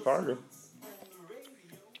 Damon Carter.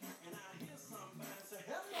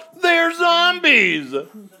 They're zombies!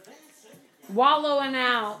 Wallowing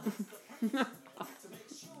out.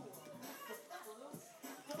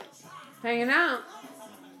 Hanging out.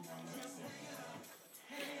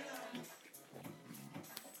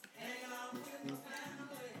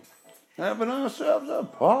 Having ourselves a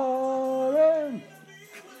party.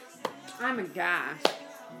 I'm aghast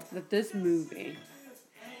with this movie.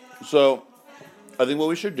 So, I think what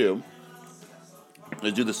we should do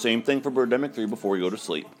is do the same thing for Birdemic 3 before we go to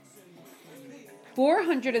sleep.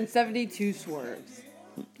 472 swerves.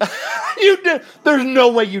 You did. There's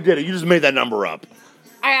no way you did it. You just made that number up.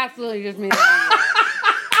 I absolutely just made that.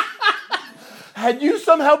 Had you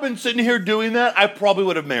somehow been sitting here doing that, I probably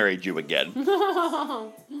would have married you again.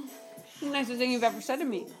 The nicest thing you've ever said to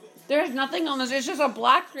me. There's nothing on this. It's just a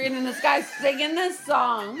black screen and this guy's singing this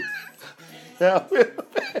song. Yeah.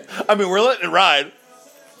 I mean, we're letting it ride.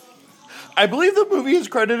 I believe the movie is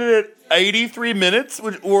credited at 83 minutes,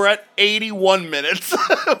 which we're at 81 minutes.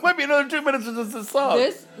 Might be another 2 minutes into this song.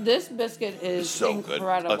 This biscuit is so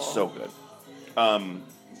incredible. good. It's so good.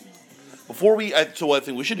 Before so what I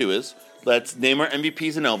think we should do is let's name our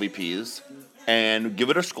MVPs and LVPs and give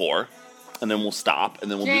it a score, and then we'll stop, and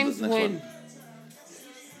then we'll James do the next Wynn. one.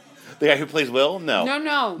 The guy who plays Will? No.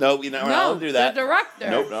 No. No, we're not allowed to do that. The director.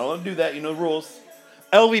 Nope, not allowed to do that. You know the rules.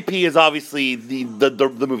 LVP is obviously the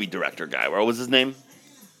movie director guy. What was his name?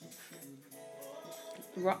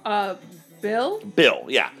 Bill? Bill,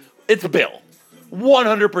 yeah. It's Bill.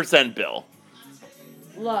 100% Bill.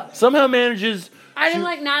 Look. Somehow manages... I didn't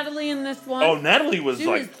like Natalie in this one. Oh, Natalie was She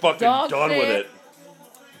like was fucking dog done shit. with it.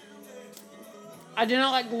 I did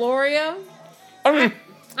not like Gloria. I mean...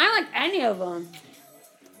 I don't like any of them.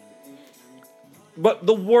 But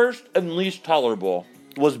the worst and least tolerable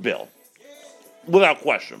was Bill. Without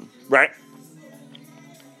question, right?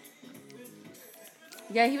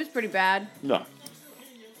 Yeah, he was pretty bad. No.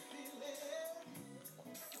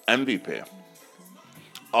 MVP.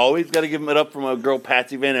 Always got to give it up for my girl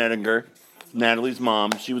Patsy Van Ettinger, Natalie's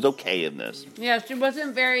mom. She was okay in this. Yeah, she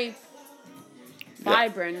wasn't very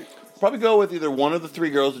vibrant. Probably go with either one of the three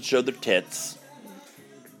girls that showed their tits.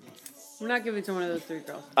 We're not giving to one of those three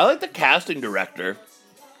girls. I like the casting director.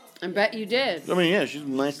 I bet you did. I mean, yeah, she's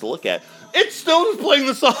nice to look at. It's still just playing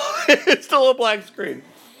the song. It's still a black screen.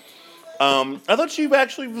 I thought she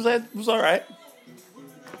actually was all right.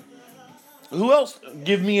 Who else?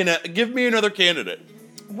 Give me another candidate.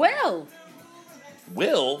 Will.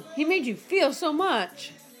 Will? He made you feel so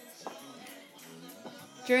much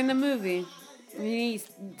during the movie. He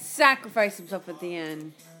sacrificed himself at the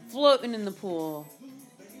end, floating in the pool.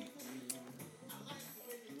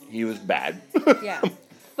 He was bad. Yeah.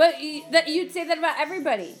 But you'd say that about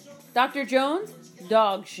everybody. Dr. Jones,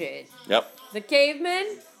 dog shit. Yep. The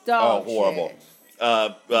caveman, dog shit. Horrible.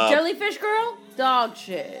 Jellyfish girl, dog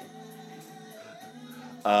shit.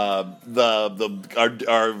 Our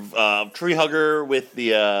tree hugger with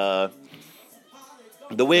the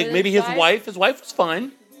wig. With Maybe his his wife? wife was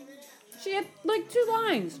fine. She had like 2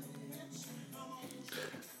 lines.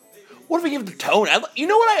 What if we give it to Tony? You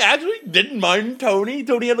know what? I actually didn't mind Tony.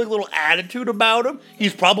 Tony had like a little attitude about him.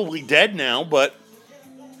 He's probably dead now, but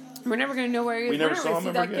We're never gonna know where he is. We never We're saw never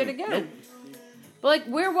him see ever that kid again. again. Nope. But like,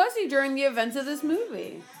 where was he during the events of this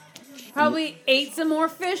movie? Probably ate some more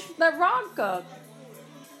fish that Rod cooked.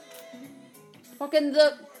 Fucking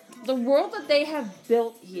the world that they have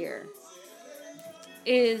built here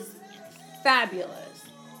is fabulous.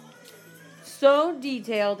 So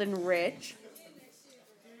detailed and rich.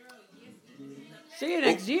 See you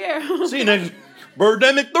next year. see you next.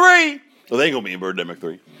 Birdemic 3. So they ain't gonna be in Birdemic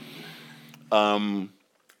 3.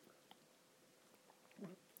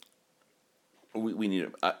 We need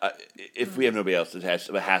if we have nobody else, it has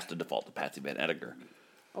to default to Patsy Van Ettinger.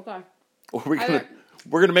 Okay. Or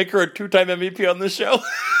we're gonna make her a 2-time MVP on this show.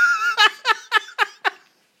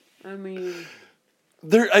 I mean,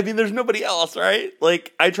 there's nobody else, right?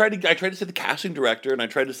 Like I tried to say the casting director, and I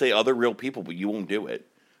tried to say other real people, but you won't do it.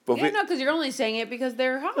 But Yeah, no, because you're only saying it because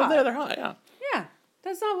they're hot. they're hot, yeah. Yeah,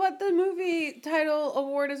 that's not what the movie title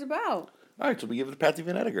award is about. All right, so we give it to Patsy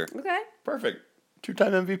Van Edgar. Okay. Perfect.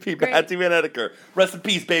 2-time MVP, Great. Patsy Van Edgar. Rest in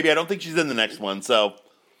peace, baby. I don't think she's in the next one, so...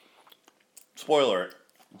 Spoiler alert.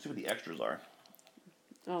 Let's see what the extras are.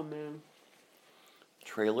 Oh, man.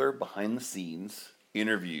 Trailer, behind the scenes,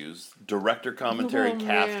 interviews, director commentary, Oh,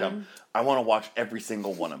 cast. man. I want to watch every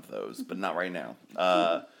single one of those, but not right now.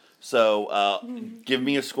 Give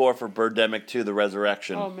me a score for Birdemic 2, The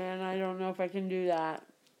Resurrection. Oh, man, I don't know if I can do that.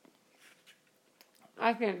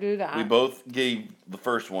 I can't do that. We both gave the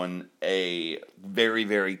first one a very,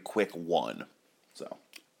 very quick 1. So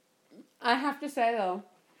I have to say, though,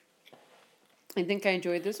 I think I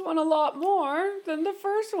enjoyed this one a lot more than the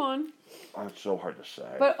first one. oh, it's so hard to say.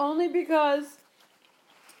 But only because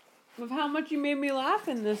of how much you made me laugh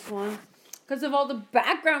in this one. Because of all the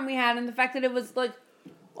background we had and the fact that it was, like,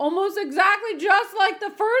 almost exactly just like the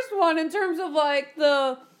first one in terms of, like,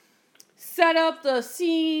 the setup, the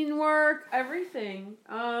scene work, everything.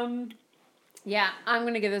 Yeah, I'm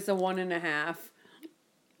going to give this a 1.5.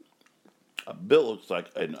 Bill looks like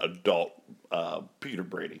an adult Peter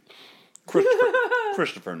Brady.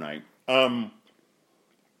 Christopher Knight. I'm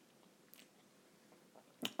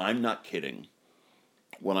not kidding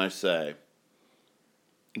when I say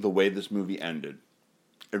the way this movie ended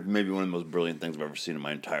is maybe one of the most brilliant things I've ever seen in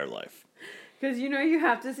my entire life. Because you know you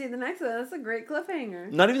have to see the next one. That's a great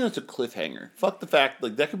cliffhanger. Not even that's a cliffhanger. Fuck the fact,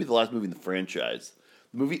 like, that could be the last movie in the franchise.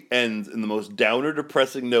 The movie ends in the most downer,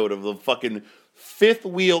 depressing note of the fucking fifth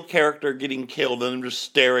wheel character getting killed and I'm just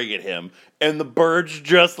staring at him. And the birds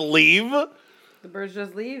just leave. The birds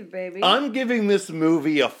just leave, baby. I'm giving this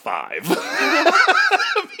movie a 5.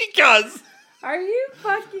 Because... Are you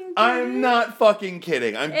fucking kidding? I'm not fucking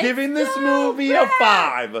kidding. I'm It's giving this so movie a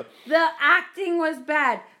 5. The acting was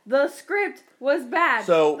bad. The script was bad.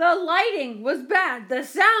 So- the lighting was bad. The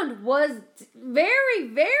sound was very,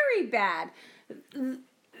 very bad.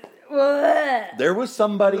 There was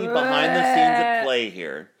somebody behind the scenes at play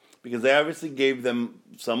here. Because they obviously gave them,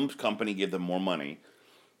 some company gave them more money.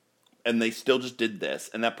 And they still just did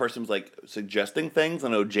this. And that person was like suggesting things. I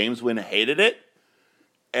know James Wynn hated it.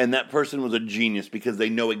 And that person was a genius because they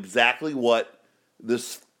know exactly what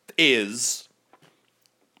this is.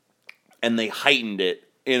 And they heightened it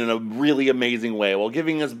in a really amazing way while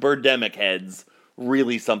giving us Birdemic heads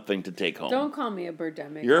really something to take home. Don't call me a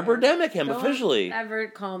Birdemic. You're a head. Birdemic head, Don't officially. ever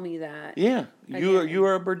call me that. Yeah, you Again.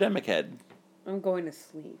 are a Birdemic head. I'm going to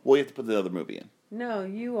sleep. Well, you have to put the other movie in. No,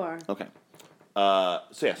 you are. Okay. So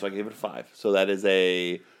I gave it a 5. So that is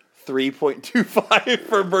a 3.25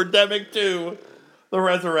 for Birdemic 2, The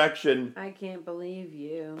Resurrection. I can't believe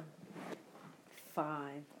you.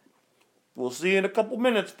 5. We'll see you in a couple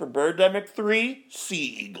minutes for Birdemic 3, Sea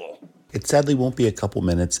Eagle. It sadly won't be a couple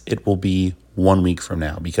minutes. It will be 1 week from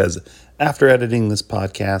now because after editing this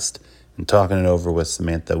podcast and talking it over with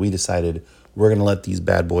Samantha, we decided we're going to let these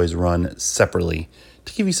bad boys run separately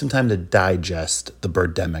to give you some time to digest the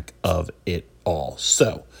Birdemic of it all.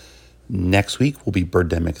 So next week will be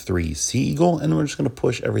Birdemic 3 Sea Eagle, and we're just going to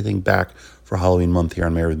push everything back for Halloween month here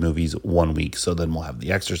on Married with Movies 1 week. So then we'll have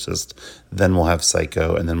The Exorcist, then we'll have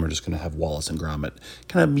Psycho, and then we're just going to have Wallace and Gromit.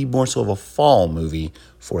 Kind of be more so of a fall movie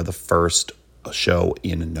for the first show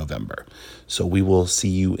in November. So we will see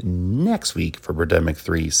you next week for Birdemic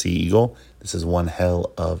 3 Sea Eagle. This is one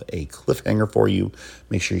hell of a cliffhanger for you.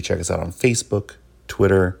 Make sure you check us out on Facebook,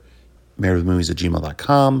 Twitter,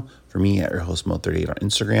 marriedwithmovies@gmail.com. For me, at HostMode38 on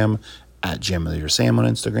Instagram, at JamWithYourSam on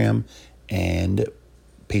Instagram, and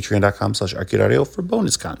patreon.com/arcadeaudio for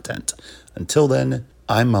bonus content. Until then,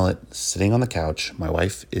 I'm Mullet, sitting on the couch. My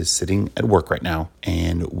wife is sitting at work right now,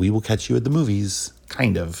 and we will catch you at the movies,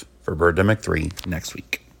 kind of, for Birdemic 3 next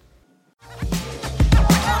week.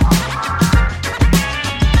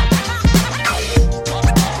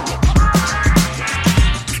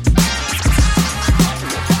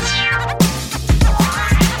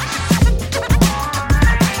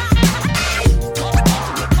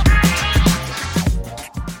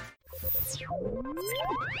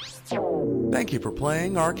 Thank you for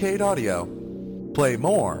playing Arcade Audio. Play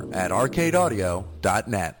more at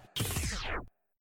arcadeaudio.net.